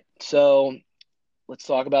 All right, so let's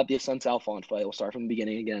talk about the Assunção Font fight. We'll start from the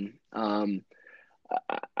beginning again.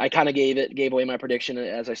 I kind of gave away my prediction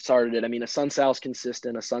as I started it. I mean, Assunção is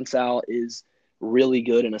consistent. Assunção is really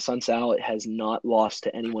good, and Assunção has not lost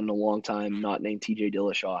to anyone in a long time, not named TJ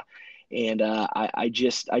Dillashaw. And I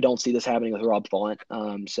don't see this happening with Rob Font.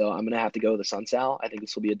 So I'm going to have to go with Assunção. I think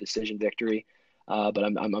this will be a decision victory, but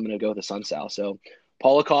I'm going to go with Assunção. So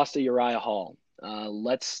Paulo Costa, Uriah Hall.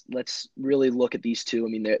 Let's really look at these 2. I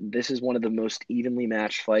mean, this is one of the most evenly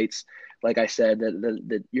matched fights, like I said,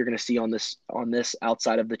 that you're going to see on this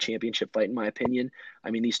outside of the championship fight, in my opinion.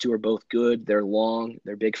 I mean, these 2 are both good. They're long.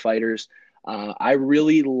 They're big fighters. I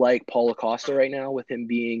really like Paulo Costa right now, with him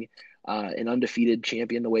being an undefeated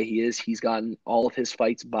champion the way he is. He's gotten all of his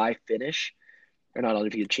fights by finish, or not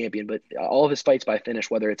undefeated champion, but all of his fights by finish,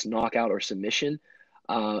 whether it's knockout or submission.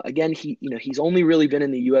 Again, he's only really been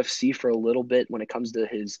in the UFC for a little bit when it comes to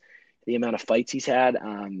the amount of fights he's had.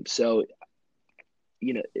 So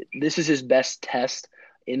this is his best test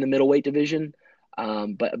in the middleweight division.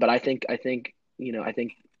 But I think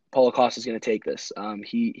Paulo Costa is going to take this.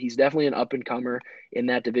 He's definitely an up and comer in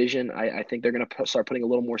that division. I think they're going to start putting a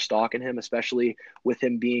little more stock in him, especially with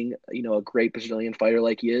him being a great Brazilian fighter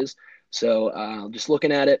like he is. So just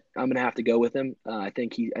looking at it, I'm going to have to go with him. I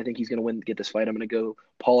think he's going to get this fight. I'm going to go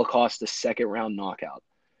Paulo Costa 2nd round knockout.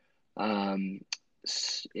 And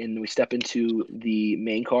we step into the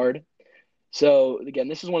main card. So again,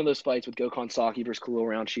 this is one of those fights with Gokhan Saki versus Khalil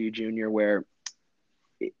Rountree Jr. where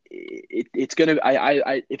it's going to,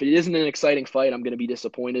 if it isn't an exciting fight, I'm going to be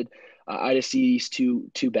disappointed. I just see these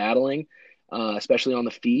two battling, especially on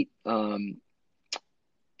the feet. And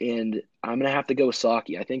I'm going to have to go with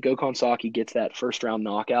Saki. I think Gokhan Saki gets that 1st round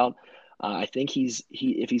knockout. I think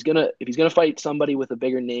if he's going to fight somebody with a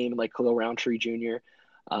bigger name like Khalil Rountree Jr.,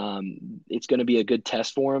 it's going to be a good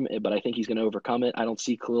test for him, but I think he's going to overcome it. I don't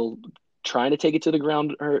see Khalil trying to take it to the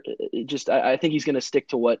ground. I think he's going to stick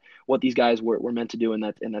to what these guys were meant to do in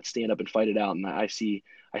that stand up and fight it out. And I see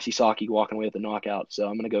Saki walking away with a knockout. So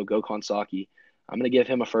I'm going to go Gokhan Saki. I'm going to give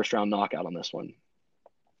him a 1st round knockout on this one.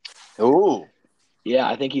 Ooh. Yeah,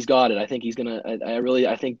 I think he's got it. I think he's gonna.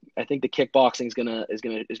 I think the kickboxing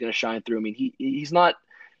is gonna shine through. I mean, he's not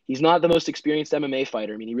the most experienced MMA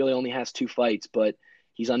fighter. I mean, he really only has 2 fights, but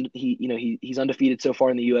he's undefeated so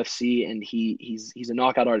far in the UFC, and he's a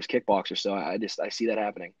knockout artist kickboxer. So I see that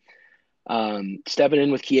happening. Stepping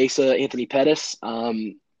in with Chiesa, Anthony Pettis.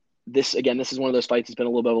 This is one of those fights that's been a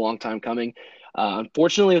little bit of a long time coming.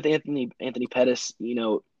 Unfortunately, with Anthony Pettis,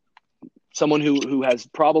 someone who has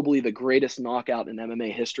probably the greatest knockout in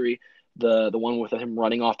MMA history, the one with him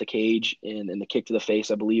running off the cage and the kick to the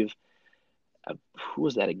face, I believe. Who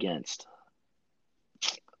was that against?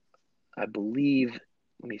 I believe.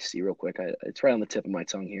 Let me see real quick. It's right on the tip of my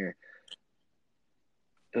tongue here.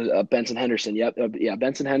 It was Benson Henderson. Yep, yeah,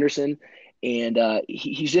 Benson Henderson. And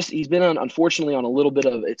he's been unfortunately on a little bit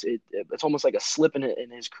of it's almost like a slip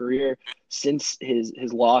in his career since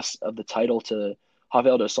his loss of the title to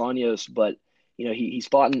Rafael dos Anjos. But he's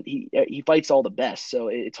fought and he fights all the best, so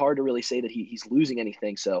it's hard to really say that he's losing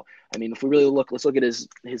anything. So I mean, if we really let's look at his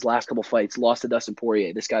last couple fights. Lost to Dustin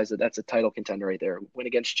Poirier. This guy's that's a title contender right there. Win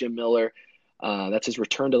against Jim Miller. That's his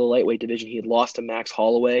return to the lightweight division. He had lost to Max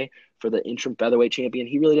Holloway for the interim featherweight champion.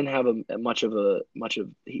 He really didn't have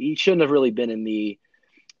he shouldn't have really been in the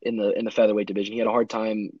featherweight division. He had a hard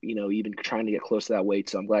time, even trying to get close to that weight.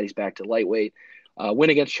 So I'm glad he's back to lightweight. Win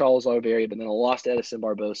against Charles Oliveira, but then a loss to Edison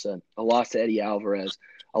Barbosa, a loss to Eddie Alvarez,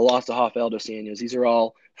 a loss to Rafael dos Anjos. These are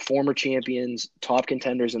all former champions, top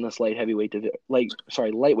contenders in this lightweight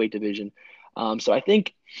division. So I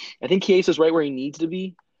think Chiesa's right where he needs to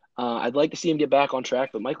be. I'd like to see him get back on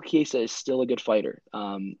track, but Michael Chiesa is still a good fighter.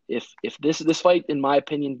 If this fight, in my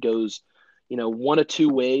opinion, goes, one of 2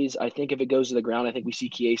 ways, I think if it goes to the ground, I think we see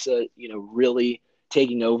Chiesa, really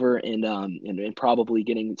taking over and probably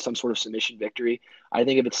getting some sort of submission victory. I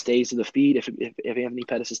think if it stays to the feet, if Anthony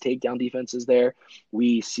Pettis' takedown defense is there,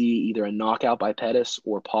 we see either a knockout by Pettis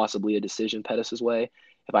or possibly a decision Pettis' way.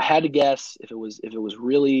 If I had to guess, if it was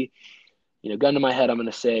really, gun to my head, I'm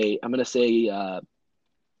gonna say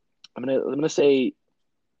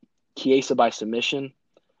Chiesa by submission,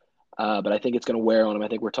 but I think it's going to wear on him. I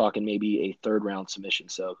think we're talking maybe a 3rd round submission.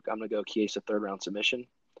 So I'm going to go Chiesa 3rd round submission.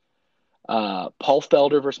 Paul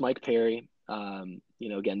Felder versus Mike Perry.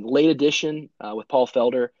 Again, late addition with Paul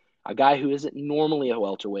Felder, a guy who isn't normally a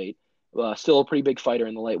welterweight, still a pretty big fighter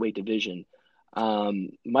in the lightweight division.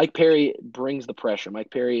 Mike Perry brings the pressure. Mike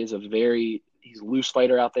Perry is he's a loose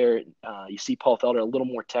fighter out there. You see Paul Felder, a little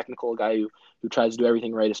more technical, a guy who tries to do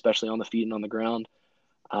everything right, especially on the feet and on the ground.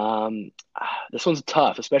 This one's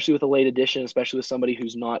tough, especially with a late addition, especially with somebody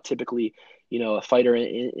who's not typically, a fighter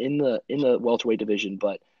in the welterweight division.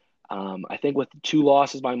 But I think with 2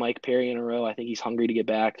 losses by Mike Perry in a row, I think he's hungry to get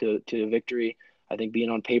back to a victory. I think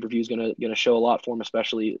being on pay-per-view is gonna show a lot for him,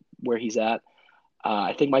 especially where he's at.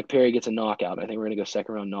 I think Mike Perry gets a knockout. I think we're gonna go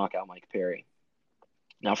 2nd round knockout Mike Perry.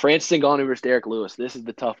 Now, Francis Ngannou versus Derek Lewis. This is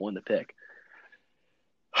the tough one to pick.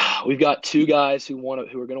 We've got 2 guys who are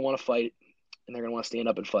going to want to fight, and they're going to want to stand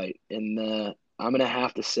up and fight. And I'm going to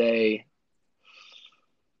have to say,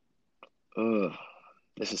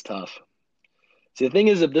 this is tough. See, the thing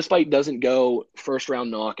is, if this fight doesn't go 1st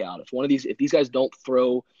round knockout, if these guys don't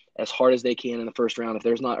throw as hard as they can in the 1st round, if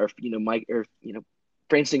there's not,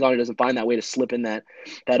 Francis Ngannou doesn't find that way to slip in that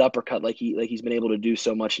uppercut like he's been able to do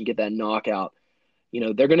so much and get that knockout.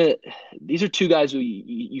 These are 2 guys who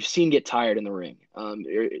you've seen get tired in the ring.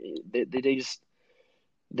 They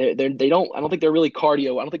don't, I don't think they're really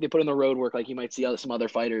cardio. I don't think they put in the road work like you might see some other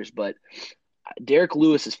fighters, but Derek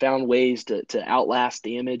Lewis has found ways to outlast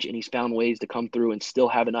damage, and he's found ways to come through and still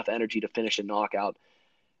have enough energy to finish a knockout.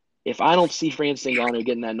 If I don't see Francis Ngannou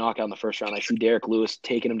getting that knockout in the 1st round, I see Derek Lewis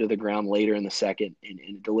taking him to the ground later in the 2nd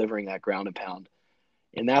and delivering that ground and pound.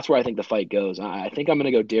 And that's where I think the fight goes. I think I'm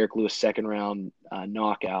going to go Derek Lewis 2nd round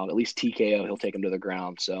knockout, at least TKO. He'll take him to the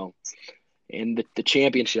ground. So, and the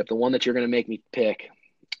championship, the one that you're going to make me pick,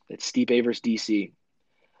 it's Stipe versus DC.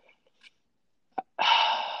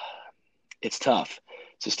 It's tough.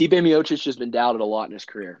 So Stipe Miocic has been doubted a lot in his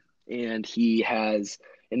career, and he has.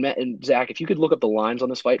 And Zach, if you could look up the lines on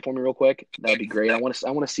this fight for me real quick, that'd be great. I want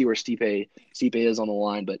to see where Stipe is on the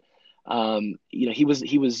line, but he was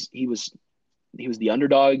the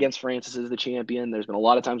underdog against Francis as the champion. There's been a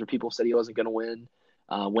lot of times where people said he wasn't going to win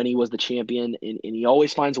when he was the champion, and he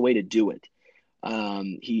always finds a way to do it.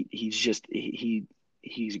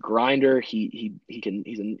 He's a grinder.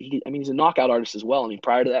 He's a knockout artist as well. I mean,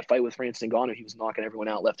 prior to that fight with Francis Ngannou, he was knocking everyone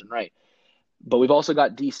out left and right. But we've also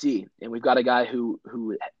got DC, and we've got a guy who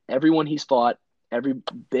everyone he's fought,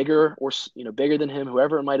 bigger than him,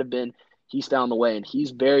 whoever it might have been, he's found the way, and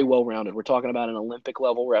he's very well rounded. We're talking about an Olympic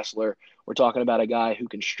level wrestler. We're talking about a guy who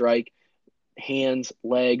can strike, hands,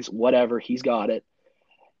 legs, whatever. He's got it,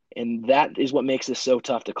 and that is what makes this so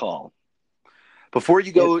tough to call. Before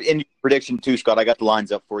you go in your prediction too, Scott, I got the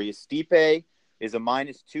lines up for you. Stipe is a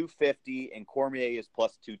 -250 and Cormier is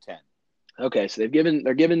 +210. Okay, so they're going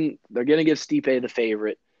to give Stipe the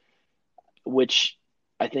favorite, which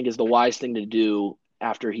I think is the wise thing to do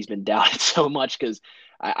after he's been doubted so much, because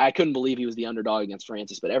I couldn't believe he was the underdog against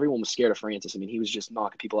Francis, but everyone was scared of Francis. I mean, he was just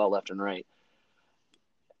knocking people out left and right.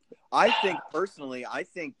 I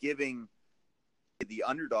think giving the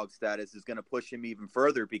underdog status is going to push him even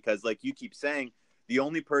further because, like you keep saying, the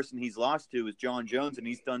only person he's lost to is Jon Jones, and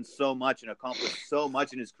he's done so much and accomplished so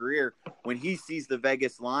much in his career. When he sees the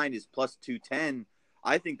Vegas line is +210,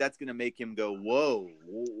 I think that's going to make him go, whoa,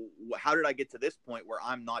 how did I get to this point where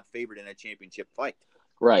I'm not favored in a championship fight?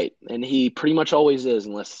 Right, and he pretty much always is,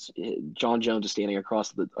 unless Jon Jones is standing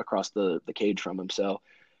across the cage from him. So,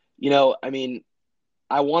 I mean,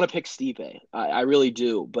 I want to pick Stipe. I really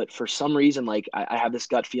do, but for some reason, like I have this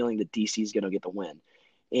gut feeling that DC is going to get the win,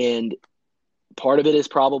 and part of it is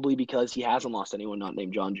probably because he hasn't lost anyone not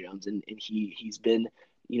named Jon Jones, and he's been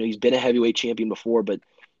a heavyweight champion before, but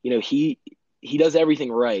he does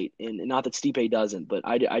everything right, and not that Stipe doesn't, but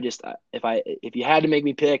I just if you had to make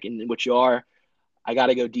me pick, and which you are, I got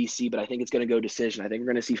to go DC, but I think it's going to go decision. I think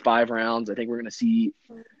we're going to see 5 rounds. I think we're going to see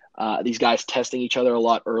these guys testing each other a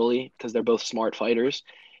lot early because they're both smart fighters.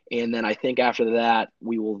 And then I think after that,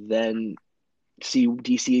 we will then see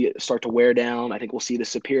DC start to wear down. I think we'll see the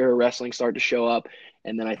superior wrestling start to show up.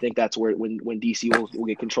 And then I think that's where when DC will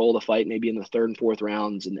get control of the fight, maybe in the 3rd and 4th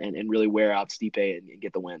rounds, and really wear out Stipe and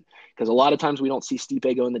get the win. Because a lot of times we don't see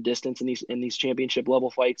Stipe go in the distance in these championship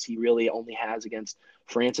level fights. He really only has against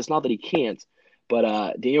Francis. Not that he can't.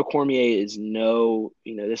 But Daniel Cormier is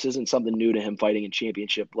this isn't something new to him fighting in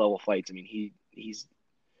championship level fights. I mean, he's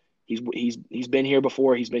been here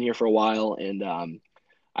before. He's been here for a while, and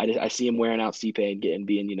I see him wearing out Stipe and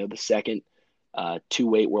being the second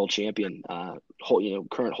 2-weight world champion,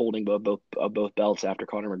 current holding both belts after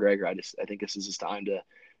Conor McGregor. I think this is his time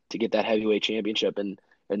to get that heavyweight championship and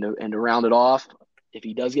to round it off. If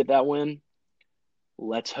he does get that win,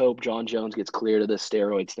 let's hope Jon Jones gets cleared of this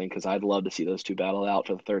steroids thing, because I'd love to see those two battle out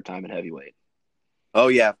for the 3rd time in heavyweight. Oh,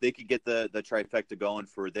 yeah. If they could get the trifecta going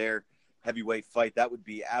for their heavyweight fight, that would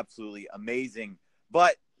be absolutely amazing.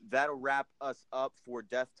 But that'll wrap us up for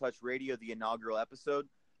Death Touch Radio, the inaugural episode.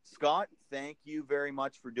 Scott, thank you very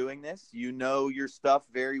much for doing this. You know your stuff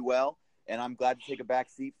very well, and I'm glad to take a back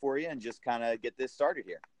seat for you and just kind of get this started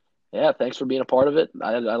here. Yeah, thanks for being a part of it.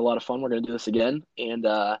 I had a lot of fun. We're going to do this again, and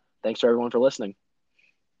thanks to everyone for listening.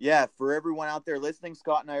 Yeah, for everyone out there listening,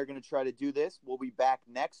 Scott and I are going to try to do this. We'll be back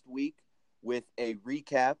next week with a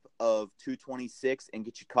recap of 226 and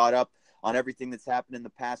get you caught up on everything that's happened in the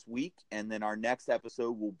past week. And then our next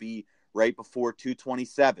episode will be right before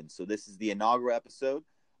 227. So this is the inaugural episode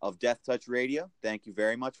of Death Touch Radio. Thank you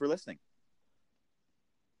very much for listening.